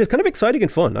here, which is kind of exciting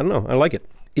and fun. I don't know. I like it.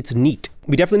 It's neat.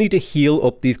 We definitely need to heal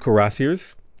up these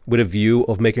cuirassiers with a view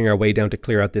of making our way down to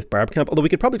clear out this barb camp. Although we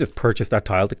could probably just purchase that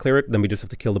tile to clear it. Then we just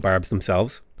have to kill the barbs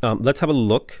themselves. Let's have a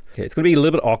look. Okay, it's going to be a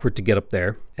little bit awkward to get up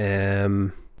there.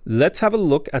 Let's have a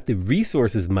look at the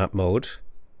resources map mode.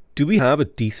 Do we have a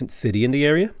decent city in the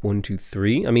area? 1, 2,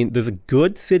 3. I mean, there's a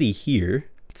good city here.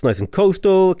 It's nice and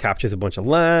coastal, captures a bunch of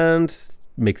land,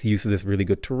 makes use of this really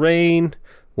good terrain.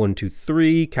 1, 2,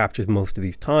 3, captures most of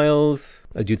these tiles.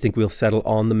 I do think we'll settle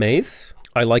on the maze.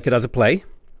 I like it as a play.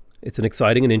 It's an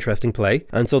exciting and interesting play.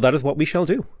 And so that is what we shall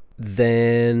do.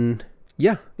 Then,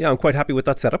 yeah, I'm quite happy with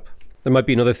that setup. There might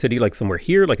be another city like somewhere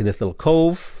here, like in this little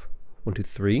cove. 1, 2,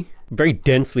 3. Very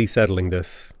densely settling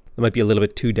this. It might be a little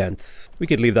bit too dense. We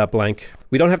could leave that blank.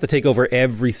 We don't have to take over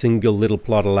every single little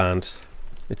plot of land.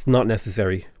 It's not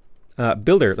necessary.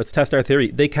 Builder, let's test our theory.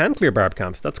 They can clear barb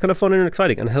camps. That's kind of fun and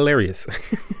exciting and hilarious.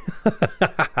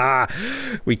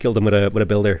 We killed them with a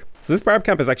builder. So this barb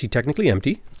camp is actually technically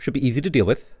empty. Should be easy to deal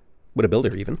with a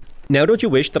builder even. Now, don't you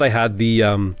wish that I had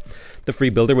the free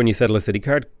builder when you settle a city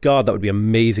card? God, that would be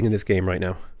amazing in this game right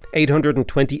now.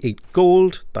 828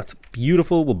 gold. That's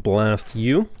beautiful. We'll blast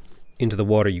you into the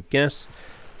water you get.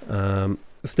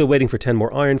 Still waiting for 10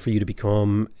 more iron for you to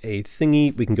become a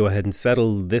thingy. We can go ahead and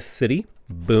settle this city.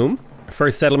 Boom.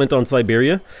 First settlement on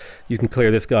Siberia. You can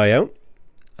clear this guy out.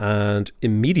 And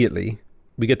immediately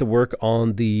we get to work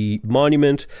on the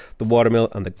monument, the watermill,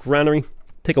 and the granary.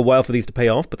 Take a while for these to pay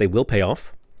off, but they will pay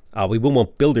off. We will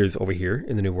want builders over here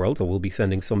in the New World, so we'll be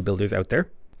sending some builders out there.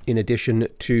 In addition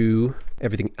to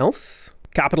everything else.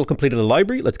 Capital completed the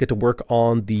library. Let's get to work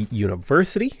on the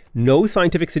university. No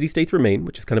scientific city-states remain,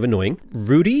 which is kind of annoying.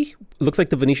 Rudy, looks like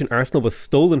the Venetian arsenal was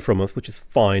stolen from us, which is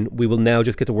fine. We will now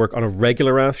just get to work on a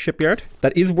regular-ass shipyard.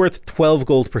 That is worth 12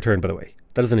 gold per turn, by the way.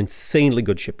 That is an insanely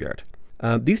good shipyard.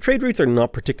 These trade routes are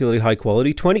not particularly high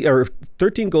quality. 20 or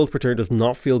 13 gold per turn does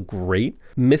not feel great.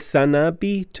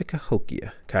 Misanabi to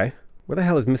Cahokia. Okay. Where the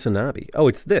hell is Misanabi? Oh,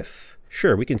 it's this.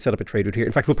 Sure, we can set up a trade route here.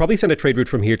 In fact, we'll probably send a trade route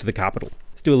from here to the capital.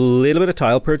 Let's do a little bit of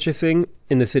tile purchasing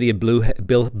in the city of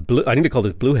I need to call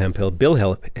this Blue Hemp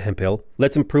Hill.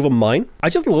 Let's improve a mine. I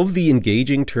just love the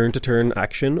engaging turn-to-turn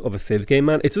action of a Civ game,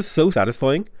 man. It's just so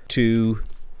satisfying to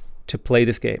play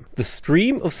this game. The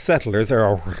stream of settlers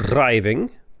are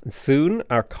arriving, and soon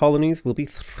our colonies will be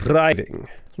thriving.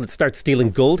 Let's start stealing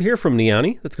gold here from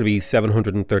Niani. That's going to be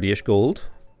 730-ish gold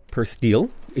per steal.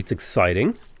 It's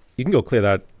exciting. You can go clear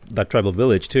that tribal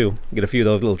village too. Get a few of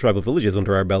those little tribal villages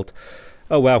under our belt.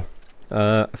 Oh wow.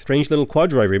 A strange little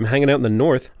quadrireme hanging out in the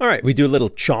north. Alright, we do a little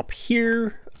chop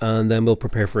here, and then we'll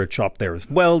prepare for a chop there as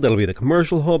well. That'll be the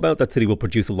commercial hub out. That city will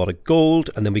produce a lot of gold,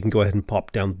 and then we can go ahead and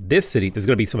pop down this city. There's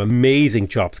going to be some amazing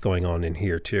chops going on in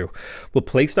here too. We'll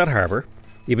place that harbour.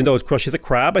 Even though it crushes a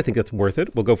crab, I think that's worth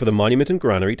it. We'll go for the monument and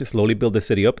granary to slowly build the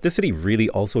city up. This city really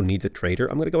also needs a trader.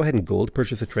 I'm going to go ahead and gold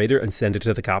purchase a trader and send it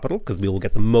to the capital, because we will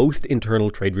get the most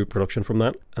internal trade route production from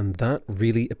that. And that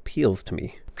really appeals to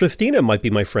me. Christina might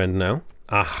be my friend now.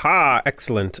 Aha,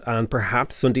 excellent. And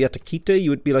perhaps Sundiata Kita,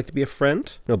 you would like to be a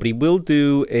friend? No, but he will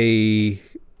do a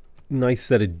nice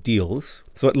set of deals.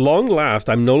 So at long last,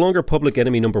 I'm no longer public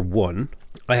enemy number 1.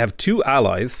 I have 2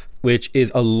 allies, which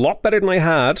is a lot better than I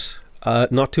had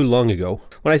not too long ago.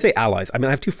 When I say allies, I mean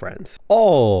I have 2 friends.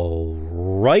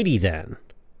 Alrighty then.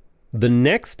 The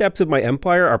next steps of my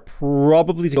empire are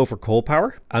probably to go for coal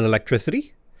power and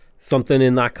electricity. Something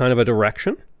in that kind of a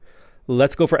direction.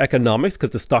 Let's go for economics, because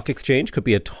the stock exchange could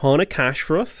be a ton of cash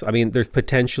for us. I mean, there's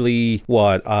potentially,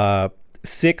 what,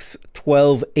 6,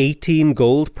 12, 18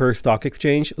 gold per stock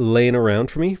exchange laying around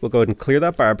for me. We'll go ahead and clear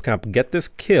that barb camp, get this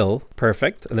kill.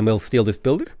 Perfect. And then we'll steal this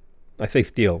builder. I say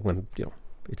steal when, you know,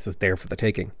 it's just there for the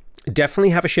taking.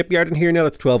 Definitely have a shipyard in here now.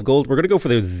 That's 12 gold. We're going to go for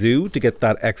the zoo to get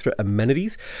that extra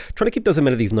amenities. Trying to keep those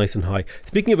amenities nice and high.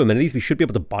 Speaking of amenities, we should be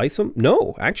able to buy some.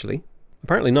 No, actually.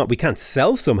 Apparently not. We can't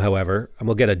sell some, however, and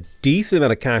we'll get a decent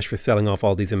amount of cash for selling off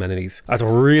all these amenities. That's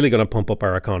really going to pump up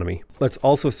our economy. Let's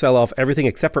also sell off everything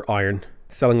except for iron.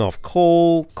 Selling off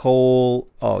coal.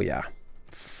 Oh yeah.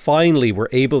 finally we're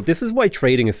able, this is why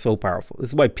trading is so powerful.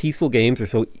 This is why peaceful games are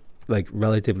so like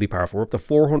relatively powerful. We're up to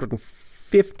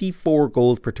 454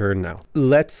 gold per turn now.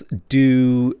 Let's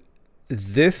do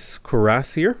this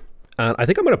cuirassier. And I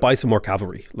think I'm going to buy some more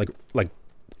cavalry, like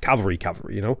cavalry,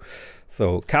 you know?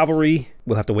 So cavalry,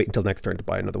 we'll have to wait until next turn to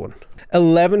buy another one.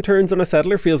 11 turns on a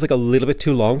settler feels like a little bit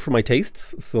too long for my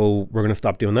tastes. So we're going to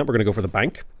stop doing that. We're going to go for the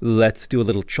bank. Let's do a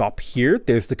little chop here.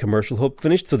 There's the commercial hub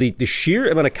finished. So the sheer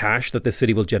amount of cash that this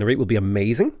city will generate will be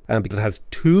amazing. Because it has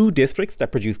 2 districts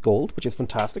that produce gold, which is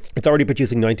fantastic. It's already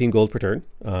producing 19 gold per turn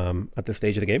at this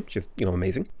stage of the game, which is, you know,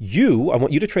 amazing. I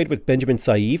want you to trade with Benjamin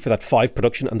Saif for that 5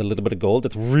 production and a little bit of gold.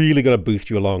 That's really going to boost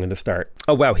you along in the start.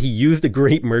 Oh, wow. He used a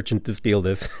great merchant to steal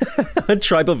this. A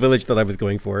tribal village that I was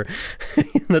going for.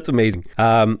 That's amazing.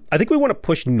 I think we want to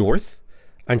push north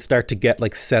and start to get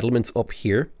like settlements up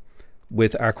here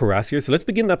with our cuirassiers. So let's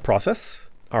begin that process.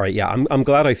 All right, yeah, I'm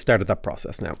glad I started that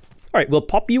process now. All right, we'll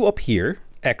pop you up here.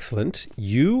 Excellent.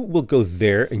 You will go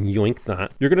there and yoink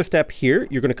that. You're going to step here.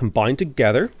 You're going to combine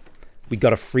together. We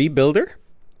got a free builder.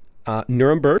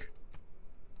 Nuremberg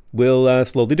will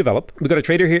slowly develop. We got a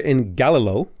trader here in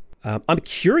Galileo. I'm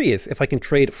curious if I can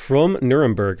trade from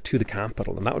Nuremberg to the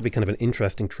capital, and that would be kind of an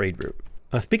interesting trade route.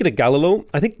 Speaking of Galileo,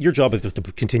 I think your job is just to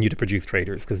continue to produce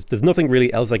traders, because there's nothing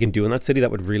really else I can do in that city that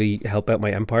would really help out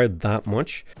my empire that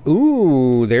much.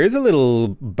 Ooh, there's a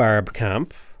little barb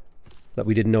camp that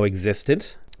we didn't know existed.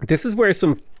 This is where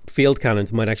some field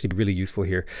cannons might actually be really useful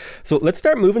here. So let's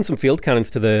start moving some field cannons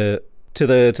to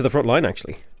the front line,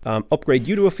 actually. Upgrade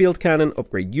you to a field cannon,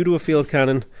 upgrade you to a field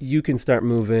cannon. You can start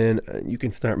moving, and you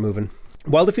can start moving.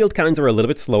 While the field cannons are a little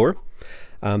bit slower,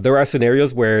 there are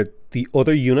scenarios where the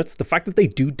other units, the fact that they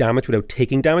do damage without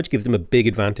taking damage gives them a big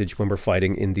advantage when we're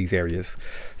fighting in these areas.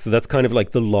 So that's kind of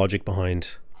like the logic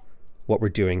behind what we're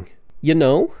doing. You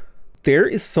know, there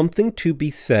is something to be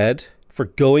said for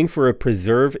going for a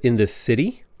preserve in this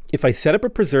city. If I set up a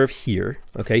preserve here,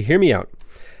 okay, hear me out,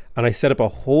 and I set up a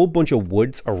whole bunch of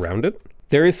woods around it,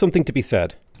 there is something to be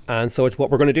said. And so it's what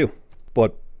we're going to do.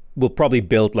 But we'll probably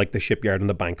build like the shipyard and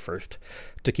the bank first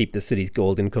to keep the city's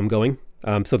gold income going,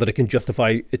 so that it can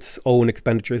justify its own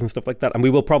expenditures and stuff like that. And we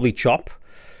will probably chop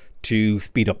to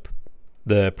speed up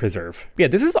the preserve. Yeah,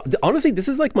 this is honestly, this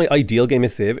is like my ideal game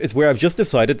of Civ. It's where I've just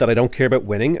decided that I don't care about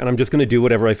winning and I'm just going to do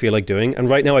whatever I feel like doing. And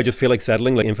right now I just feel like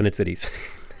settling like infinite cities.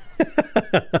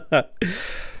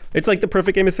 It's like the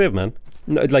perfect game of Civ, man.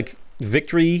 Like,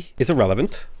 victory is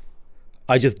irrelevant.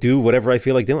 I just do whatever I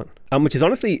feel like doing. Which is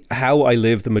honestly how I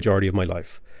live the majority of my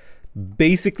life.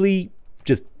 Basically,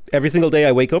 just every single day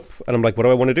I wake up and I'm like, what do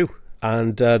I want to do?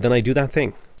 And then I do that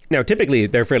thing. Now, typically,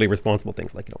 they're fairly responsible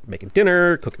things like, you know, making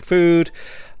dinner, cooking food,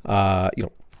 you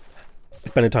know,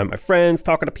 spending time with my friends,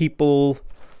 talking to people,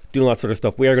 doing all that sort of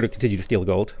stuff. We are going to continue to steal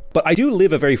gold. But I do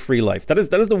live a very free life. That is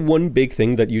the one big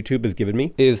thing that YouTube has given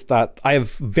me, is that I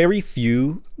have very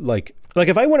few, like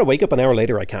if I want to wake up an hour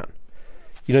later, I can.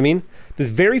 You know what I mean? There's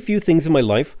very few things in my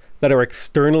life that are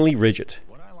externally rigid.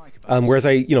 Whereas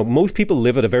most people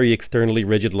live at a very externally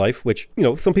rigid life, which, you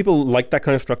know, some people like that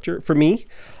kind of structure. For me,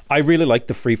 I really like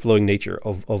the free-flowing nature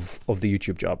of the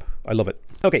YouTube job. I love it.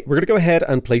 Okay, we're going to go ahead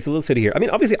and place a little city here. I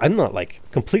mean, obviously, I'm not like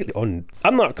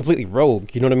I'm not completely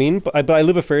rogue, you know what I mean? But I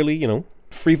live a fairly, you know,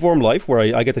 free-form life where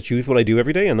I get to choose what I do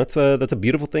every day, and that's a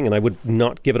beautiful thing, and I would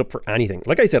not give it up for anything.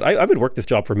 Like I said, I would work this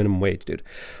job for minimum wage, dude.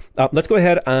 Let's go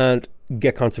ahead and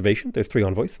get conservation. There's 3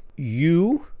 envoys.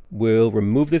 You will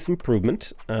remove this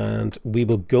improvement, and we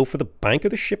will go for the bank or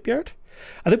the shipyard.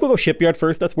 I think we'll go shipyard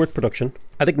first. That's worth production.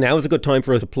 I think now is a good time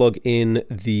for us to plug in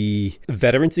the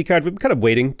veterancy card. We've been kind of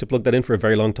waiting to plug that in for a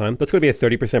very long time. That's going to be a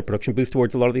 30% production boost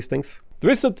towards a lot of these things. There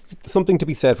is something to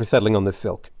be said for settling on this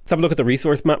silk. Let's have a look at the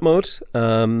resource map mode.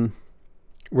 We're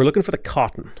looking for the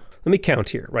cotton. Let me count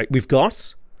here. Right, we've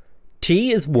got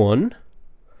tea is 1,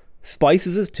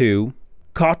 spices is 2,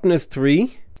 cotton is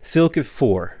 3, silk is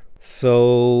 4.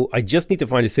 So I just need to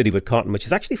find a city with cotton, which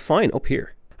is actually fine up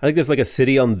here. I think there's like a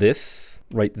city on this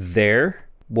right there.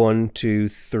 1, 2,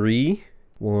 3.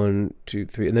 1, 2,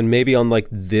 3. And then maybe on like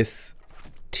this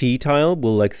T tile,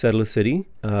 we'll like settle a city.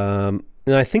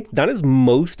 And I think that is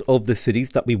most of the cities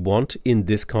that we want in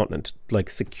this continent, like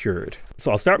secured.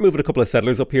 So I'll start moving a couple of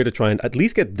settlers up here to try and at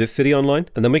least get this city online.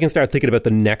 And then we can start thinking about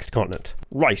the next continent.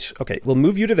 Right. Okay. We'll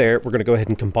move you to there. We're going to go ahead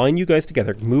and combine you guys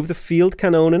together. Move the field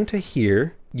cannon into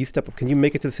here. You step up. Can you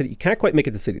make it to the city? You can't quite make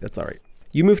it to the city. That's all right.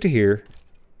 You move to here.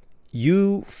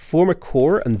 You form a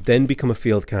core and then become a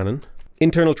field cannon.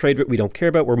 Internal trade route we don't care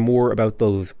about. We're more about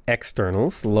those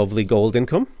externals. Lovely gold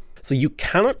income. So you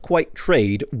cannot quite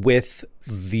trade with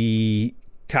the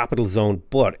capital zone,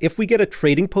 but if we get a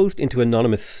trading post into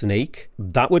Anonymous Snake,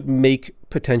 that would make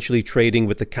potentially trading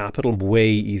with the capital way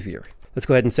easier. Let's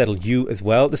go ahead and settle you as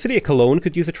well. The city of Cologne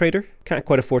could use a trader. Can't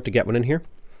quite afford to get one in here.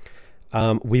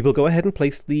 We will go ahead and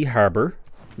place the harbor.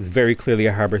 It's very clearly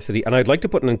a harbor city, and I'd like to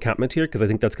put an encampment here because I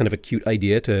think that's kind of a cute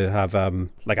idea to have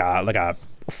like a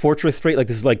fortress strait. Like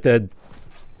this is like the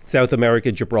South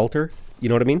America Gibraltar. You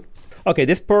know what I mean? Okay,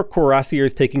 this poor cuirassier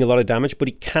is taking a lot of damage, but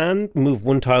he can move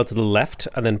one tile to the left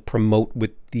and then promote with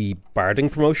the barding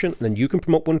promotion. And then you can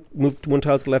move one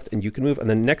tile to the left, and you can move. And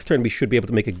then next turn, we should be able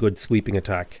to make a good sweeping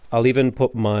attack. I'll even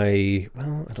put my...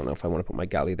 Well, I don't know if I want to put my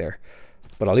galley there.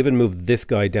 But I'll even move this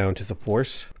guy down to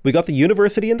support. We got the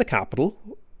university in the capital.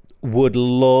 Would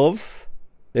love...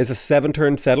 There's a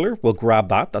 7-turn settler. We'll grab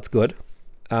that. That's good.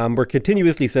 We're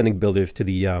continuously sending builders to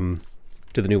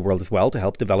the New World as well to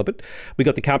help develop it. We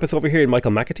got the campus over here in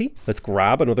Michael McAtee. Let's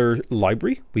grab another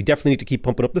library. We definitely need to keep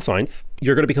pumping up the science.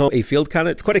 You're going to become a field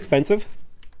cannon. It's quite expensive,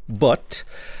 but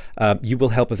you will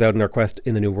help us out in our quest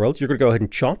in the New World. You're going to go ahead and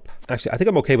chop. Actually, I think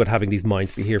I'm okay with having these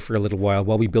mines be here for a little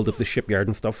while we build up the shipyard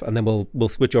and stuff, and then we'll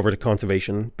switch over to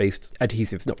conservation-based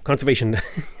adhesives. No, conservation...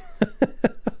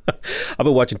 I've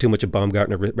been watching too much of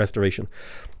Baumgartner Restoration.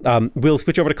 We'll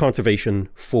switch over to conservation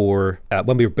for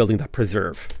when we were building that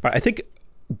preserve. I think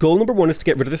goal number 1 is to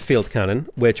get rid of this field cannon,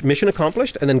 which mission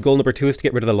accomplished, and then goal number 2 is to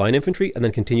get rid of the line infantry and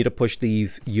then continue to push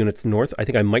these units north. I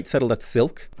think I might settle that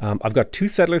silk. I've got 2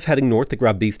 settlers heading north to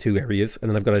grab these 2 areas, and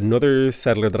then I've got another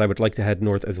settler that I would like to head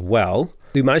north as well.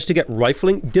 We managed to get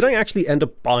rifling. Did I actually end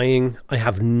up buying? I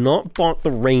have not bought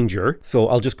the Ranger, so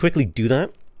I'll just quickly do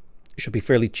that. It should be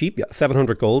fairly cheap. Yeah,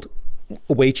 700 gold.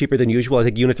 Way cheaper than usual. I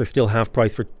think units are still half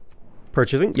price for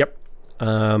purchasing. Yep.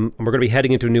 And we're going to be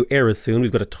heading into a new era soon.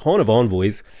 We've got a ton of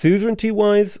envoys.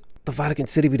 Suzerainty-wise, the Vatican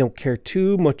City we don't care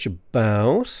too much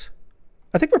about.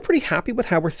 I think we're pretty happy with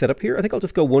how we're set up here. I think I'll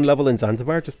just go 1 level in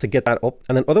Zanzibar just to get that up.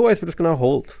 And then otherwise, we're just going to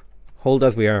hold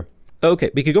as we are.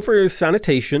 Okay, we could go for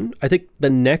sanitation. I think the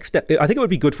next step, I think it would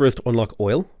be good for us to unlock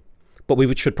oil. But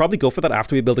we should probably go for that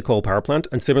after we build a coal power plant.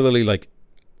 And similarly, like,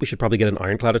 we should probably get an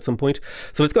ironclad at some point.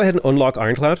 So let's go ahead and unlock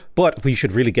ironclad. But we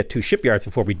should really get 2 shipyards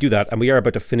before we do that. And we are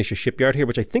about to finish a shipyard here,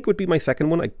 which I think would be my second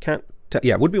one. I can't tell.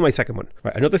 Yeah, it would be my second one.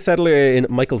 Right, another settler in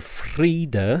Michael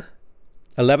Frieda.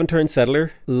 11-turn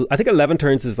settler. I think 11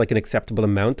 turns is like an acceptable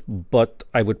amount, but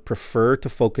I would prefer to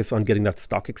focus on getting that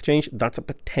stock exchange. That's a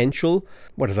potential.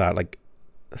 What is that? Like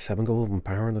 7 gold in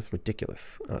power? That's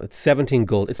ridiculous. It's 17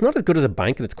 gold. It's not as good as a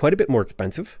bank, and it's quite a bit more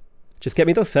expensive. Just get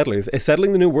me those settlers.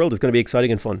 Settling the New World is going to be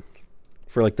exciting and fun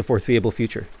for like the foreseeable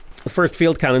future. The first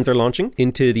field cannons are launching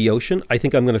into the ocean. I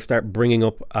think I'm going to start bringing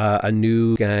up a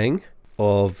new gang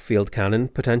of field cannon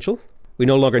potential. We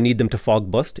no longer need them to fog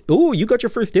bust. Oh, you got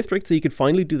your first district, so you could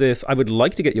finally do this. I would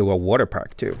like to get you a water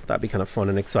park too. That'd be kind of fun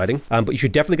and exciting. But you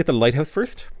should definitely get the lighthouse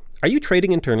first. Are you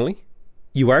trading internally?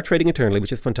 You are trading internally,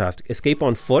 which is fantastic. Escape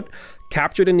on foot.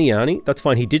 Captured in Niani. That's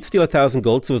fine. He did steal 1,000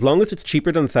 gold, so as long as it's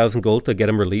cheaper than 1,000 gold to get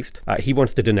him released. He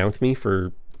wants to denounce me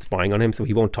for spying on him, so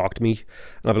he won't talk to me.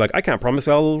 And I'll be like, I can't promise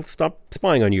I'll stop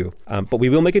spying on you. But we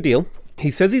will make a deal.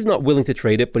 He says he's not willing to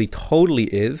trade it, but he totally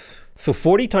is. So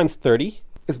 40 times 30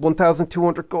 is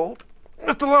 1,200 gold.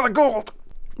 That's a lot of gold.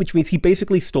 Which means he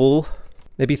basically stole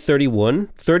maybe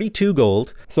 32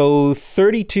 gold. So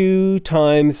 32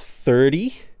 times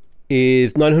 30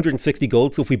 is 960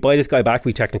 gold. So if we buy this guy back,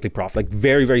 we technically profit, like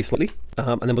very, very slightly.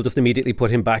 And then we'll just immediately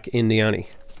put him back in Niani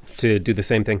to do the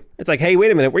same thing. It's like, hey,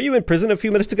 wait a minute, were you in prison a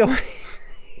few minutes ago?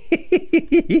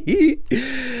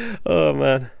 Oh,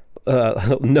 man.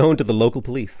 Known to the local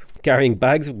police, carrying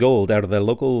bags of gold out of the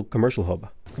local commercial hub.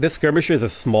 This skirmisher is a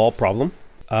small problem.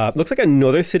 Looks like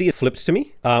another city flipped to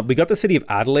me. We got the city of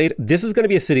Adelaide. This is going to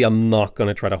be a city I'm not going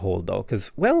to try to hold, though,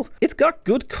 because, well, it's got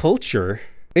good culture.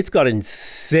 It's got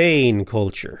insane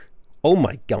culture. Oh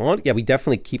my god. Yeah, we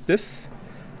definitely keep this.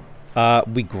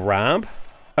 We grab,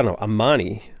 I don't know,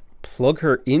 Amani. Plug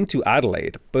her into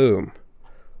Adelaide. Boom.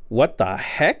 What the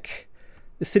heck?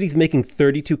 The city's making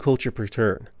 32 culture per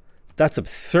turn. That's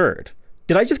absurd.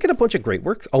 Did I just get a bunch of great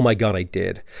works? Oh my god, I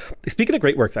did. Speaking of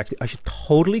great works, actually, I should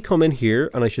totally come in here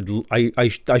and I should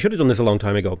have done this a long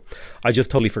time ago. I just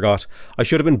totally forgot. I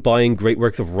should have been buying great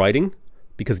works of writing,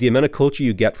 because the amount of culture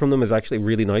you get from them is actually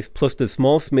really nice. Plus the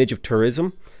small smidge of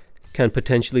tourism can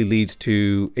potentially lead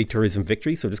to a tourism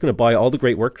victory. So I'm just going to buy all the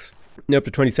great works. Now up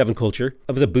to 27 culture.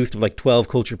 That was a boost of like 12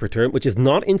 culture per turn, which is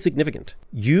not insignificant.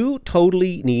 You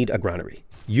totally need a granary.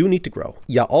 You need to grow.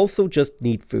 You also just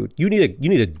need food. You need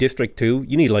a district too.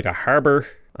 You need like a harbor.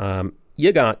 Yeah,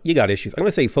 you got issues. I'm going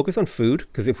to say focus on food,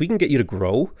 because if we can get you to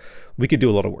grow, we could do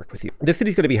a lot of work with you. This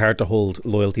city's going to be hard to hold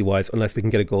loyalty-wise unless we can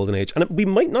get a golden age. And we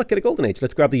might not get a golden age.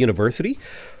 Let's grab the university.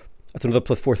 That's another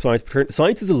 +4 science.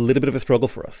 Science is a little bit of a struggle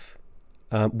for us.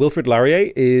 Wilfred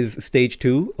Laurier is stage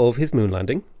 2 of his moon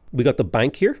landing. We got the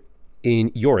bank here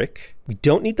in Yorick. We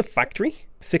don't need the factory.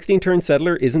 16-turn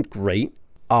settler isn't great.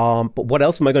 But what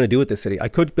else am I going to do with this city? I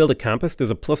could build a campus. There's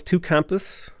a +2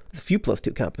 campus. There's a few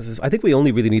 +2 campuses. I think we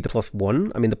only really need the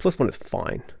 +1. I mean, the +1 is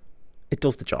fine. It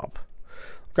does the job.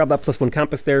 Grab that +1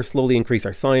 campus there, slowly increase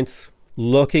our science.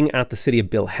 Looking at the city of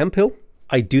Bill Hemphill,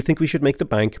 I do think we should make the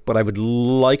bank, but I would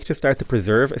like to start the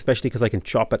preserve, especially because I can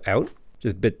chop it out.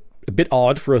 Just a bit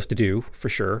odd for us to do, for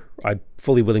sure. I'm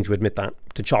fully willing to admit that,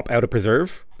 to chop out a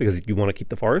preserve, because you want to keep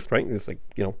the forest, right? It's like,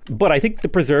 you know, but I think the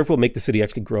preserve will make the city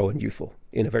actually grow and useful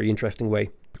in a very interesting way.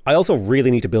 I also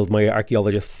really need to build my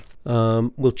archaeologists.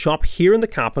 We'll chop here in the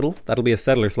capital. That'll be a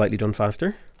settler slightly done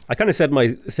faster. I kind of said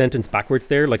my sentence backwards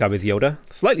there, like I was Yoda.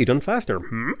 Slightly done faster.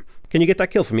 Can you get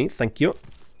that kill for me? Thank you.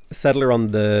 Settler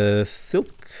on the silk.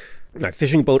 Right,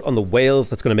 fishing boat on the whales.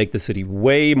 That's going to make the city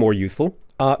way more useful.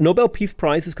 Nobel Peace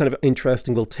Prize is kind of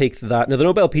interesting. We'll take that. Now, the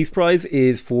Nobel Peace Prize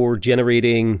is for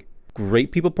generating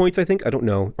great people points, I think. I don't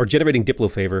know. Or generating Diplo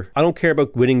favor. I don't care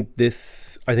about winning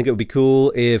this. I think it would be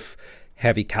cool if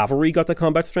heavy cavalry got the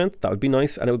combat strength. That would be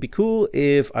nice. And it would be cool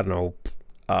if, I don't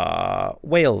know,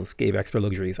 whales gave extra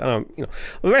luxuries. I don't, you know,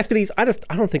 the rest of these, I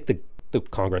don't think the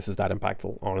Congress is that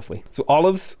impactful, honestly. So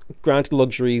olives granted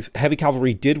luxuries. Heavy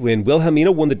cavalry did win.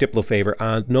 Wilhelmina won the Diplo favor,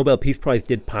 and Nobel Peace Prize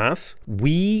did pass.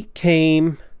 We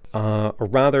came, or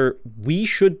rather, we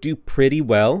should do pretty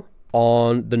well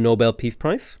on the Nobel Peace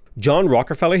Prize. John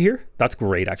Rockefeller here, that's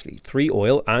great actually. 3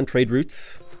 oil and trade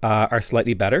routes are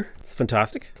slightly better. It's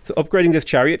fantastic. So upgrading this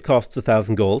chariot costs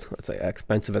 1,000 gold. That's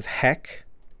expensive as heck.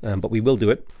 But we will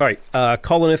do it. All right,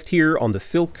 colonist here on the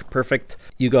silk. Perfect.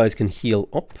 You guys can heal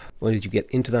up. When did you get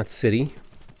into that city?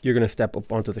 You're going to step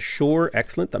up onto the shore.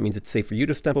 Excellent. That means it's safe for you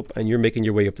to step up, and you're making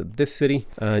your way up to this city.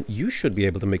 You should be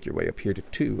able to make your way up here to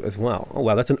 2 as well. Oh,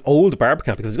 wow, that's an old barb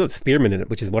camp because it's got a spearman in it,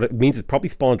 which is what it means. It probably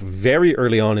spawned very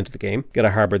early on into the game. Get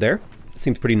a harbor there.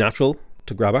 Seems pretty natural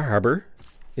to grab a harbor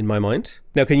in my mind.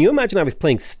 Now, can you imagine I was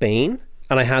playing Spain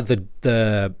and I had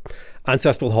the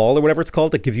ancestral hall or whatever it's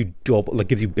called that gives you double, like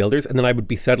gives you builders, and then I would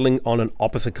be settling on an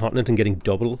opposite continent and getting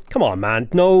double. Come on, man,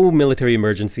 no military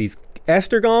emergencies.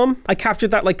 Estergom, I captured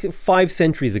that like 5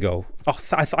 centuries ago. Oh,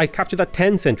 I captured that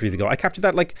 10 centuries ago. I captured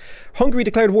that like Hungary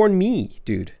declared war on me,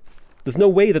 dude. There's no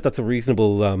way that that's a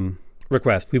reasonable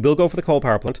request. We will go for the coal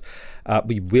power plant.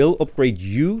 We will upgrade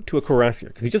you to a cuirassier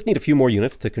because we just need a few more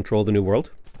units to control the new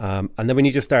world, and then we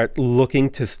need to start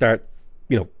looking to start,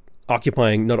 you know,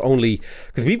 occupying not only,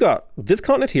 because we've got this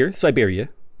continent here, Siberia.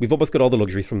 We've almost got all the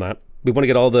luxuries from that. We want to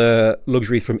get all the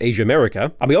luxuries from Asia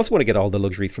America, and we also want to get all the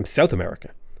luxuries from South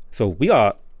America. So we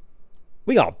got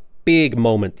big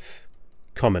moments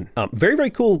coming. Very, very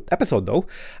cool episode though,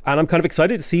 and I'm kind of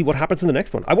excited to see what happens in the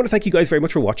next one. I want to thank you guys very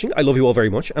much for watching. I love you all very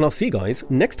much, and I'll see you guys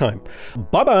next time.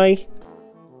 Bye bye.